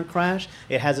 2009 crash.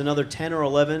 It has another 10 or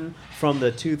 11 from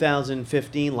the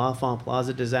 2015 L'Enfant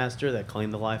Plaza disaster that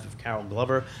claimed the life of Carol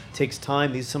Glover. It takes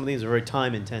time. Some of these are very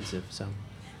time-intensive. So.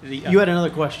 You had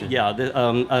another question. Yeah,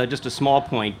 just a small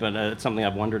point, but it's something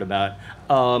I've wondered about.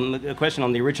 A question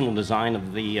on the original design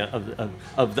of the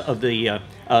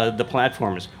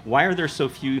platforms. Why are there so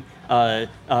few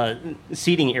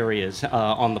seating areas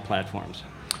on the platforms?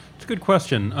 It's a good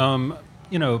question.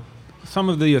 Some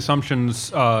of the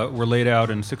assumptions were laid out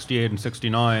in '68 and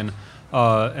 '69,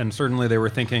 and certainly they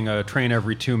were thinking a train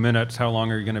every 2 minutes. How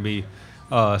long are you going to be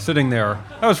sitting there?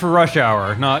 That was for rush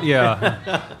hour, not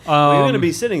well, you're going to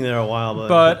be sitting there a while,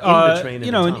 but in the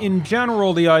train in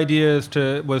general, the idea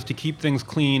was to keep things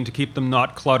clean, to keep them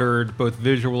not cluttered, both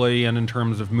visually and in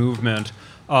terms of movement.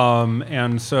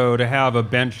 And so to have a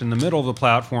bench in the middle of the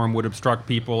platform would obstruct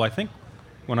people. I think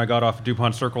when I got off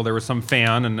DuPont Circle, there was some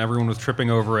fan and everyone was tripping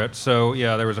over it. So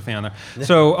yeah, there was a fan there.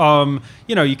 So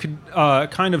you could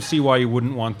kind of see why you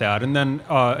wouldn't want that. And then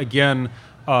again,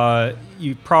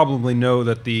 you probably know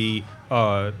that the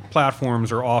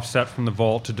platforms are offset from the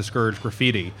vault to discourage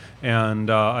graffiti. And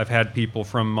I've had people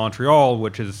from Montreal,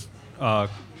 which is,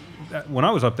 when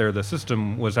I was up there, the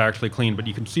system was actually clean, but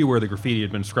you can see where the graffiti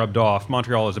had been scrubbed off.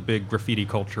 Montreal is a big graffiti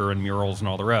culture and murals and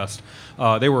all the rest.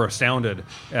 They were astounded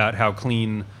at how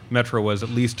clean Metro was, at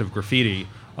least of graffiti,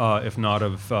 if not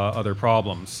of other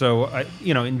problems. So,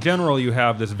 in general, you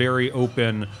have this very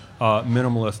open,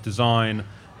 minimalist design,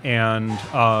 and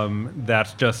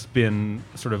that's just been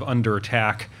sort of under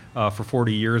attack for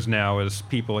 40 years now, as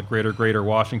people at Greater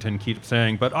Washington keep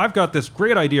saying, but I've got this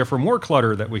great idea for more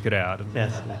clutter that we could add.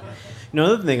 Yes.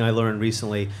 Another thing I learned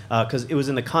recently, because it was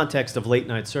in the context of late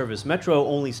night service, Metro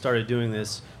only started doing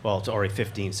this, well, it's already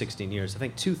 15, 16 years. I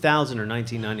think 2000 or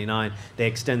 1999, they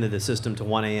extended the system to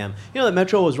 1 a.m. You know that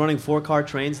Metro was running 4-car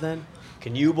trains then?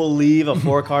 Can you believe a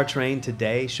 4-car train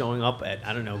today showing up at,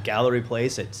 I don't know, Gallery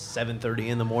Place at 7:30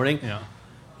 in the morning? Yeah.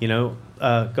 You know,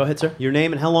 go ahead, sir. Your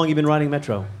name and how long you been riding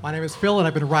Metro? My name is Phil, and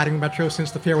I've been riding Metro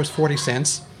since the fare was 40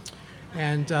 cents.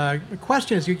 And the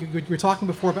question is, you were talking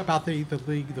before about the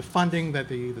funding, that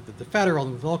the federal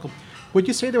and the local. Would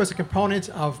you say there was a component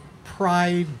of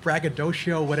pride,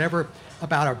 braggadocio, whatever,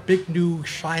 about our big new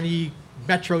shiny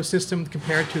Metro system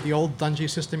compared to the old dungy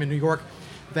system in New York,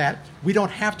 that we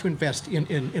don't have to invest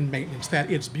in maintenance,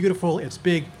 that it's beautiful, it's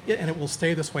big, and it will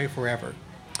stay this way forever?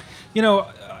 You know,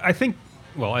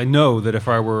 I know that if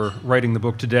I were writing the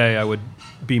book today, I would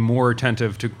be more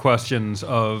attentive to questions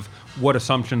of what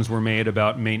assumptions were made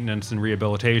about maintenance and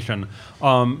rehabilitation.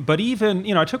 But even,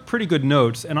 I took pretty good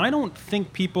notes, and I don't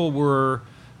think people were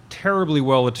terribly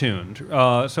well attuned.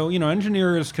 So,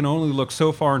 engineers can only look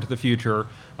so far into the future.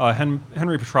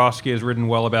 Henry Petrosky has written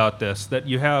well about this, that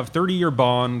you have 30-year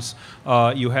bonds,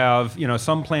 you have,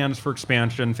 some plans for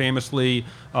expansion. Famously,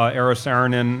 Eero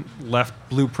Saarinen left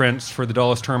blueprints for the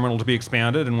Dulles terminal to be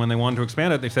expanded, and when they wanted to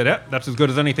expand it, they said, that's as good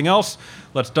as anything else.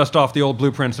 Let's dust off the old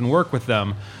blueprints and work with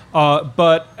them.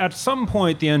 But at some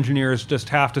point, the engineers just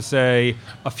have to say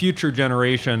a future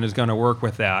generation is going to work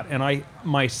with that. And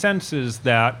my sense is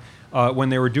that when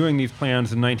they were doing these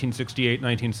plans in 1968,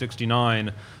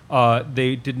 1969,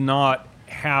 they did not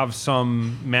have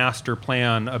some master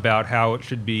plan about how it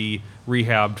should be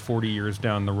rehabbed 40 years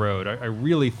down the road. I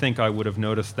really think I would have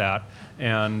noticed that,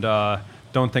 and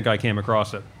don't think I came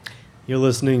across it. You're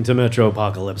listening to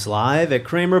Metropocalypse Live at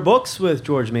Kramer Books with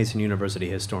George Mason University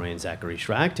historian Zachary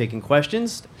Schrack taking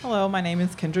questions. Hello, my name is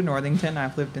Kendra Northington.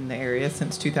 I've lived in the area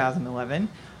since 2011.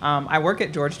 I work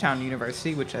at Georgetown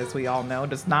University, which, as we all know,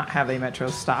 does not have a Metro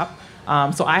stop.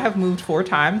 So I have moved 4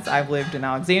 times. I've lived in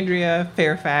Alexandria,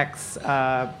 Fairfax,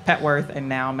 Petworth, and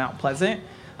now Mount Pleasant.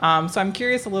 So I'm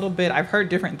curious a little bit. I've heard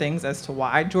different things as to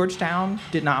why Georgetown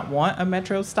did not want a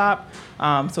Metro stop.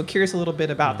 So curious a little bit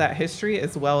about that history,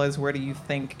 as well as where do you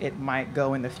think it might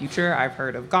go in the future. I've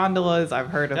heard of gondolas. I've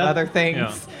heard of other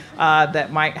things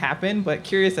that might happen, but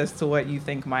curious as to what you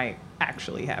think might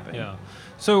actually happen. Yeah.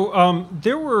 So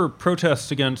there were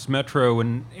protests against Metro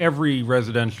in every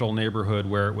residential neighborhood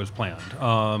where it was planned.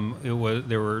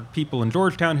 There were people in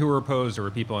Georgetown who were opposed. There were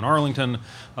people in Arlington.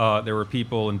 There were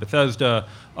people in Bethesda.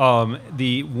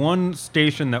 The one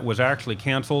station that was actually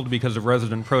canceled because of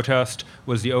resident protest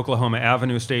was the Oklahoma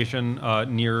Avenue station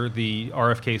near the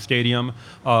RFK Stadium.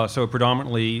 So a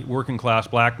predominantly working-class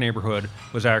black neighborhood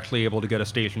was actually able to get a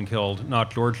station killed,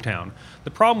 not Georgetown.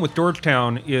 The problem with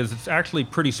Georgetown is it's actually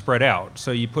pretty spread out.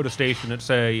 So you put a station at,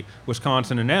 say,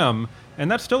 Wisconsin and M, and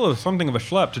that's still something of a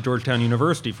schlep to Georgetown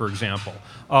University, for example.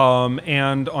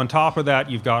 And on top of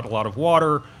that, you've got a lot of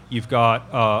water, you've got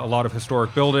a lot of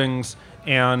historic buildings,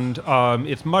 and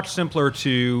it's much simpler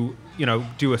to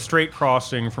do a straight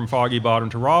crossing from Foggy Bottom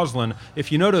to Roslyn.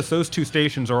 If you notice, those 2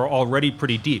 stations are already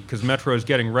pretty deep because Metro is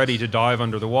getting ready to dive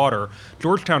under the water.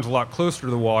 Georgetown's a lot closer to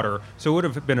the water, so it would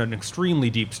have been an extremely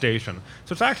deep station.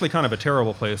 So it's actually kind of a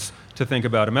terrible place to think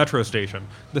about a Metro station.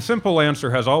 The simple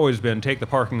answer has always been take the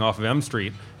parking off of M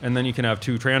Street, and then you can have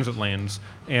 2 transit lanes,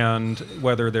 and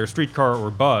whether they're streetcar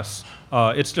or bus,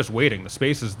 it's just waiting. The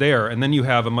space is there, and then you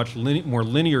have a much more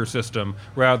linear system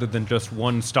rather than just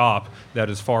one stop that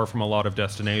is far from a lot of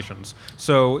destinations.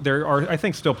 So there are, I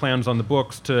think, still plans on the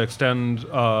books to extend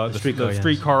the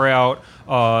streetcar out,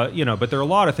 but there are a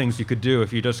lot of things you could do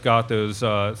if you just got those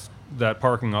that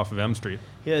parking off of M Street.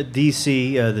 Yeah,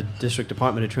 D.C., the District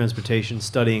Department of Transportation,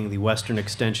 studying the western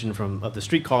extension of the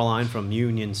streetcar line from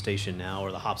Union Station now,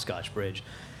 or the Hopscotch Bridge,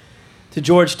 to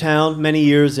Georgetown, many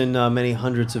years and many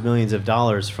hundreds of millions of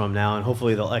dollars from now, and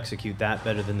hopefully they'll execute that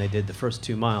better than they did the first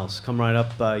 2 miles. Come right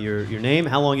up, your name,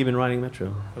 how long have you been riding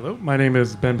Metro? Hello, my name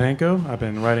is Ben Panko. I've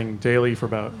been riding daily for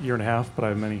about a year and a half, but I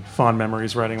have many fond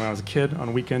memories riding when I was a kid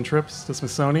on weekend trips to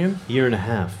Smithsonian. Year and a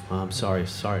half. Oh, I'm sorry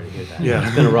to hear that. Yeah.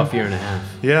 It's been a rough year and a half.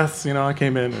 Yes, I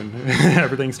came in and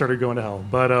everything started going to hell.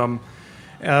 But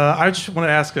I just want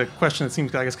to ask a question that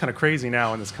seems, I guess, kind of crazy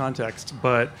now in this context,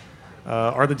 but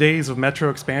are the days of Metro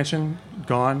expansion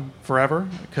gone forever?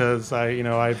 Because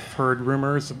I've heard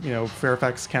rumors,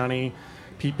 Fairfax County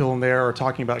people in there are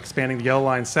talking about expanding the yellow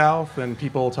line south, and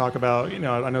people talk about,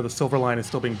 I know the silver line is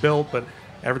still being built, but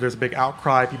there's a big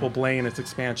outcry. People blame its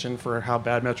expansion for how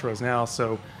bad Metro is now.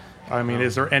 So,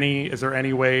 is there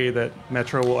any way that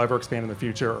Metro will ever expand in the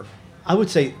future? I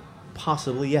would say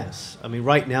possibly yes.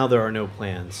 Right now there are no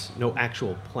plans, no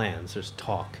actual plans. There's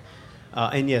talk.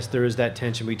 And yes, there is that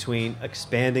tension between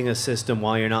expanding a system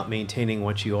while you're not maintaining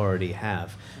what you already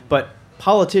have. But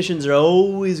politicians are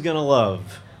always going to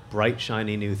love bright,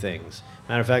 shiny new things.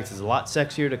 Matter of fact, it's a lot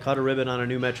sexier to cut a ribbon on a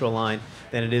new metro line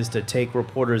than it is to take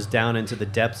reporters down into the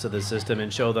depths of the system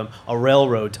and show them a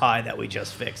railroad tie that we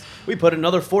just fixed. We put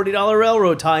another $40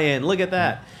 railroad tie in. Look at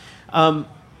that.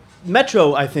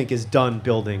 Metro, I think, is done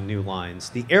building new lines.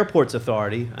 The Airports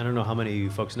Authority, I don't know how many of you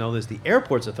folks know this, the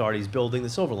Airports Authority is building the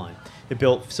Silver Line. It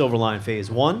built Silver Line Phase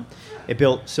 1. Is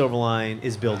building Silver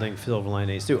Line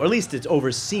Phase 2. Or at least it's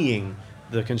overseeing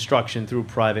the construction through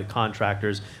private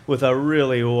contractors with a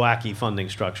really wacky funding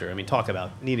structure. I mean, talk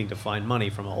about needing to find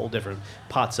money from a whole different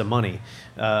pots of money.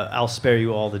 I'll spare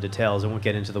you all the details. I won't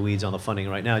get into the weeds on the funding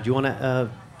right now. Do you want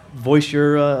to voice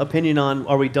your opinion on,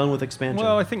 are we done with expansion?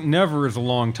 Well, I think never is a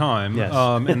long time. Yes.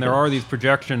 And there are these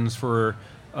projections for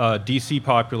DC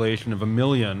population of 1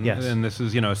 million. Yes. And this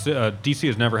is, DC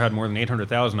has never had more than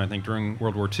 800,000, I think, during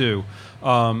World War II.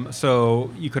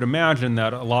 So you could imagine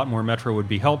that a lot more metro would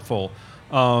be helpful.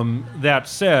 That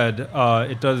said,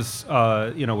 it does,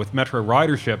 with metro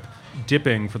ridership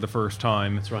dipping for the first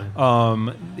time. That's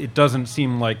right. It doesn't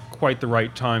seem like quite the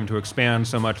right time to expand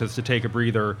so much as to take a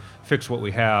breather, fix what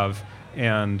we have,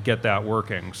 and get that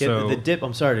working. Yeah, So the dip,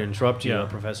 I'm sorry to interrupt you,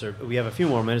 Professor. We have a few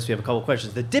more minutes. We have a couple of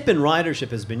questions. The dip in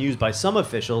ridership has been used by some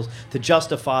officials to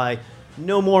justify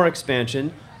no more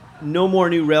expansion, no more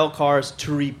new rail cars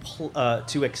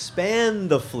to expand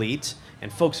the fleet.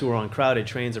 And folks who are on crowded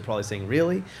trains are probably saying,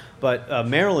 really? But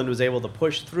Maryland was able to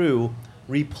push through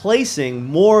replacing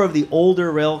more of the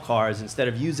older rail cars instead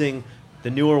of using the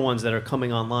newer ones that are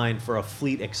coming online for a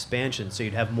fleet expansion, so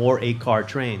you'd have more 8-car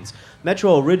trains.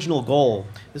 Metro original goal,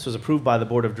 this was approved by the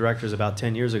board of directors about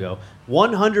 10 years ago,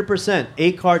 100%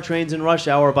 8-car trains in rush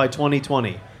hour by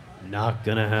 2020. Not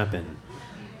gonna happen.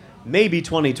 Maybe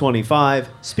 2025.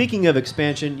 Speaking of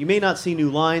expansion, you may not see new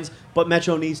lines, but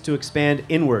Metro needs to expand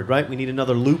inward, right? We need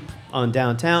another loop on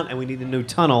downtown, and we need a new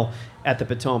tunnel at the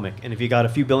Potomac. And if you got a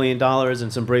few $1 billion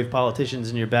and some brave politicians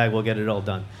in your bag, we'll get it all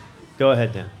done. Go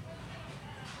ahead, Dan.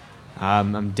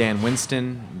 I'm Dan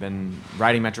Winston. I've been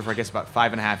riding Metro for, I guess, about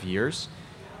 5.5 years.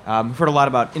 We've heard a lot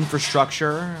about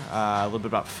infrastructure, a little bit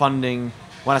about funding.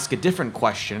 I want to ask a different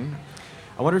question.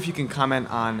 I wonder if you can comment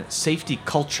on safety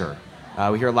culture.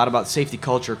 We hear a lot about safety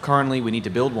culture. Currently, we need to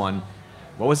build one.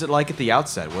 What was it like at the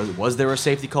outset? Was there a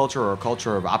safety culture or a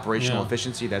culture of operational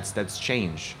efficiency that's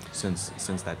changed since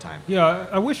that time? Yeah,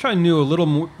 I wish I knew a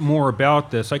little more about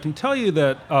this. I can tell you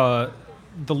that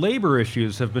the labor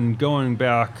issues have been going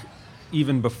back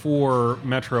even before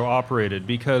Metro operated,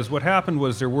 because what happened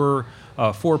was there were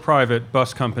 4 private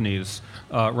bus companies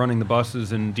running the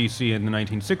buses in DC in the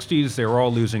 1960s. They were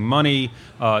all losing money.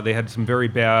 They had some very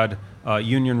bad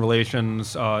union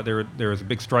relations. There was a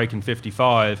big strike in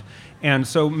 '55. And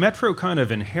so Metro kind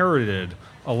of inherited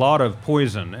a lot of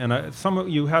poison. And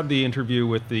you had the interview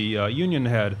with the union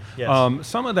head. Yes.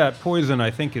 Some of that poison,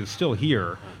 I think, is still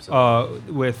here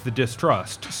with the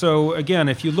distrust. So again,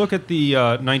 if you look at the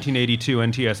 1982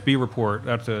 NTSB report,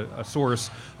 that's a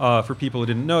source for people who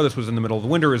didn't know. This was in the middle of the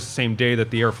winter. It was the same day that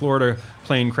the Air Florida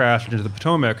plane crashed into the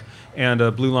Potomac, and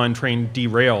a Blue Line train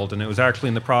derailed. And it was actually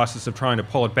in the process of trying to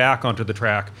pull it back onto the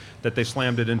track that they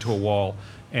slammed it into a wall.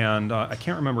 And I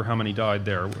can't remember how many died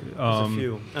there. There's a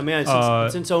few. I mean,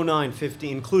 since 09,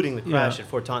 15, including the crash at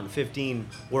Fort Taunton, 15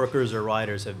 workers or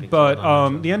riders have been killed.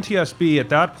 But the NTSB at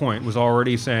that point was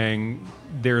already saying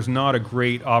there's not a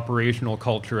great operational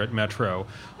culture at Metro.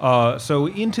 So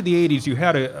into the 80s, you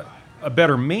had a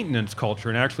better maintenance culture.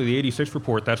 And actually, the 86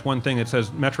 report, that's one thing that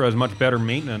says Metro has much better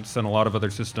maintenance than a lot of other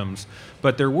systems.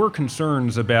 But there were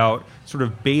concerns about sort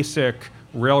of basic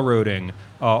railroading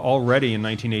already in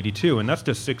 1982, and that's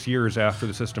just 6 years after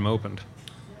the system opened.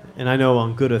 And I know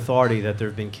on good authority that there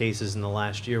have been cases in the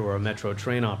last year where a Metro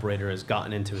train operator has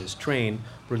gotten into his train,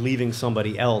 relieving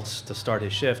somebody else to start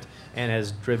his shift, and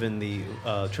has driven the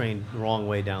train the wrong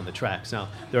way down the tracks. Now,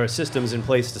 there are systems in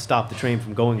place to stop the train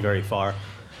from going very far.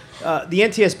 The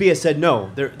NTSB has said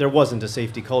no, there wasn't a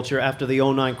safety culture. After the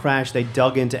 09 crash, they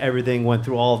dug into everything, went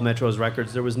through all of Metro's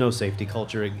records. There was no safety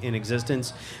culture in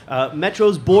existence.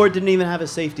 Metro's board didn't even have a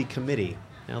safety committee.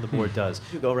 Now the board does.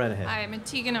 You go right ahead. Hi, I'm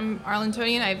Tegan. I'm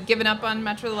Arlingtonian. I've given up on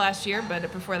Metro the last year,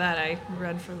 but before that, I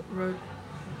rode for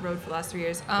the last 3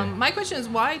 years. My question is,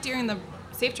 why during the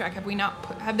Safe Track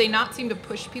have they not seemed to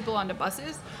push people onto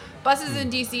buses? Buses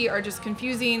in DC are just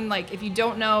confusing. Like, if you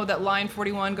don't know that line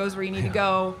 41 goes where you need to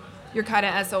go, you're kind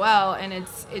of SOL, and it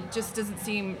just doesn't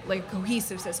seem like a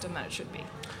cohesive system that it should be.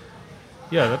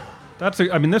 Yeah,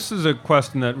 This is a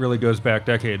question that really goes back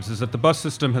decades, is that the bus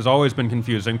system has always been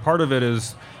confusing. Part of it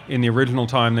is in the original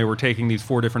time they were taking these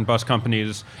 4 different bus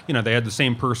companies. They had the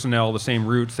same personnel, the same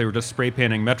routes. They were just spray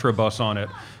painting Metrobus on it.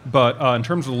 But in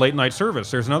terms of the late night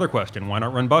service, there's another question. Why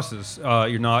not run buses?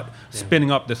 You're not spinning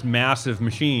up this massive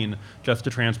machine just to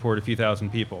transport a few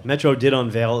thousand people. Metro did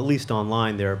unveil, at least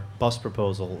online, their bus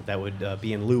proposal that would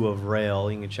be in lieu of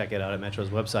rail. You can check it out at Metro's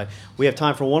website. We have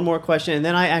time for one more question, and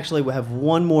then I actually have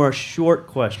one more short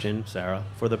question, Sarah,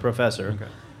 for the professor.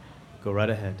 Okay. Go right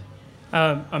ahead.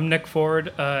 I'm Nick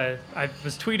Ford. I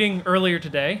was tweeting earlier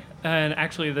today, and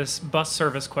actually this bus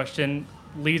service question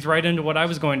leads right into what I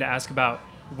was going to ask about.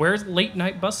 Where's late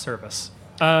night bus service?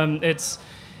 It's,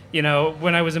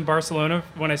 when I was in Barcelona,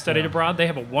 when I studied abroad, they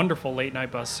have a wonderful late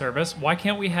night bus service. Why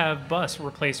can't we have bus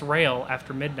replace rail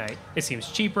after midnight? It seems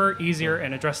cheaper, easier,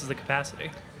 and addresses the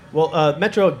capacity. Well,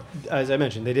 Metro, as I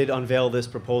mentioned, they did unveil this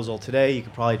proposal today. You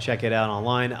could probably check it out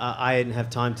online. I didn't have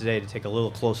time today to take a little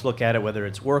close look at it, whether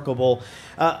it's workable.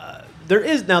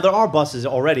 There are buses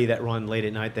already that run late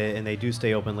at night, and they do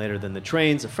stay open later than the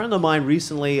trains. A friend of mine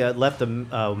recently left the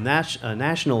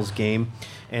Nationals game,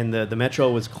 and the Metro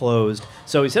was closed.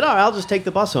 So he said, I'll just take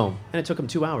the bus home. And it took him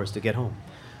 2 hours to get home.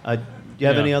 Do you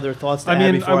have any other thoughts to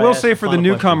add before I will ask say the for the final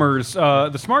newcomers,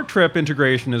 the Smart Trip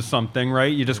integration is something,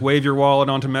 right? You just wave your wallet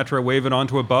onto Metro, wave it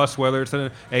onto a bus, whether it's an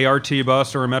ART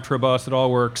bus or a Metro bus, it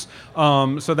all works.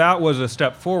 So that was a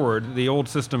step forward. The old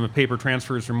system of paper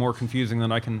transfers are more confusing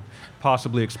than I can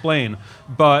possibly explain.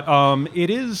 But it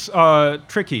is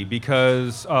tricky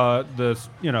because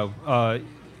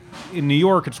in New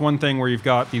York, it's one thing where you've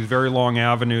got these very long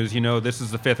avenues. This is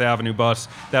the Fifth Avenue bus.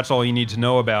 That's all you need to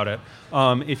know about it.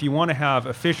 If you want to have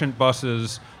efficient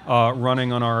buses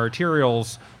running on our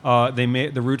arterials,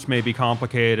 the routes may be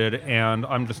complicated, and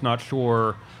I'm just not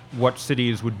sure what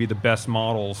cities would be the best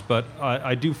models. But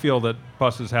I do feel that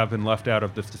buses have been left out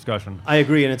of this discussion. I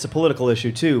agree, and it's a political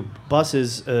issue too.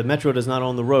 Buses, Metro does not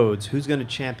own the roads. Who's going to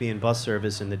champion bus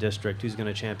service in the district? Who's going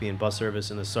to champion bus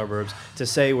service in the suburbs to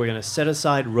say we're going to set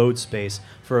aside road space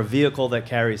for a vehicle that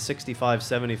carries 65,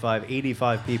 75,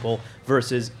 85 people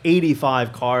versus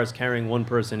 85 cars carrying one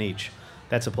person each?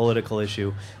 That's a political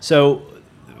issue. So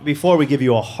before we give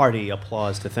you a hearty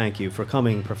applause to thank you for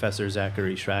coming, Professor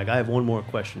Zachary Schrag, I have one more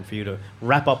question for you to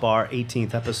wrap up our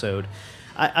 18th episode.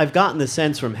 I've gotten the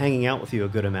sense from hanging out with you a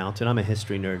good amount, and I'm a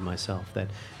history nerd myself, that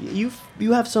you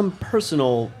have some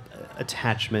personal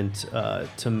attachment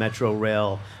to Metro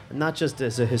Rail, not just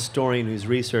as a historian who's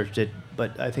researched it,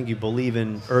 but I think you believe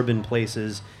in urban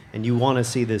places and you want to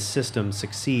see this system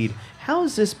succeed. How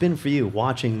has this been for you,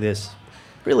 watching this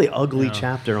really ugly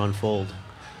chapter unfold?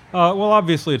 Well,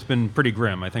 obviously, it's been pretty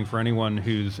grim. I think for anyone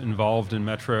who's involved in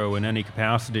Metro in any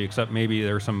capacity, except maybe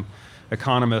there's some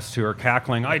economists who are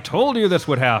cackling, I told you this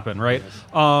would happen, right? Yes.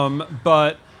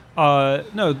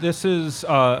 No, this is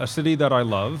a city that I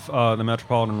love, the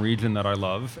metropolitan region that I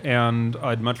love, and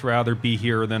I'd much rather be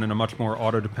here than in a much more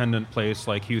auto-dependent place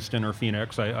like Houston or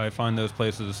Phoenix. I find those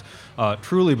places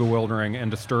truly bewildering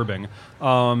and disturbing.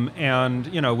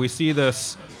 We see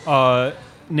this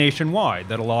nationwide,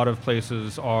 that a lot of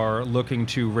places are looking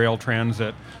to rail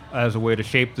transit as a way to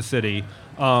shape the city.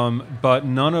 But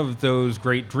none of those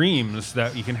great dreams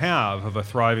that you can have of a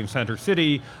thriving center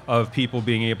city, of people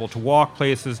being able to walk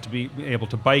places, to be able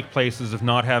to bike places, of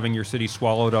not having your city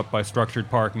swallowed up by structured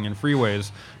parking and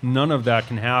freeways, none of that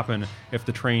can happen if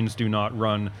the trains do not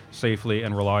run safely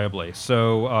and reliably.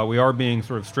 So we are being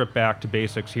sort of stripped back to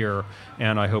basics here,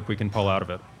 and I hope we can pull out of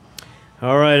it.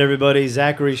 All right, everybody.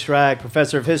 Zachary Schrag,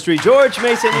 Professor of History, George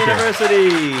Mason University.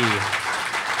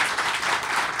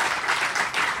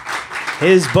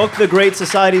 His book, The Great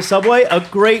Society Subway, a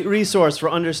great resource for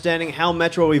understanding how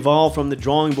Metro evolved from the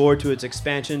drawing board to its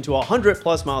expansion to a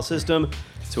 100-plus mile system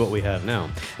to what we have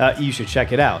now. You should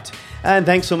check it out. And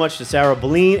thanks so much to Sarah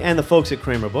Boleen and the folks at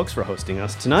Kramer Books for hosting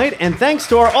us tonight. And thanks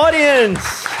to our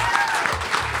audience.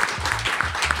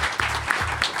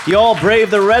 You all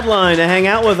braved the red line to hang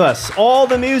out with us. All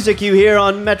the music you hear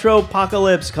on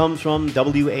Metropocalypse comes from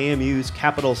WAMU's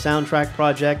Capital Soundtrack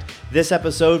Project. This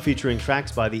episode featuring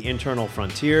tracks by The Internal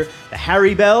Frontier, the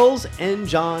Harry Bells, and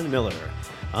John Miller.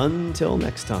 Until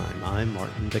next time, I'm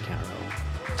Martin DeCaro.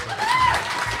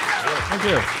 Thank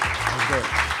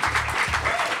you.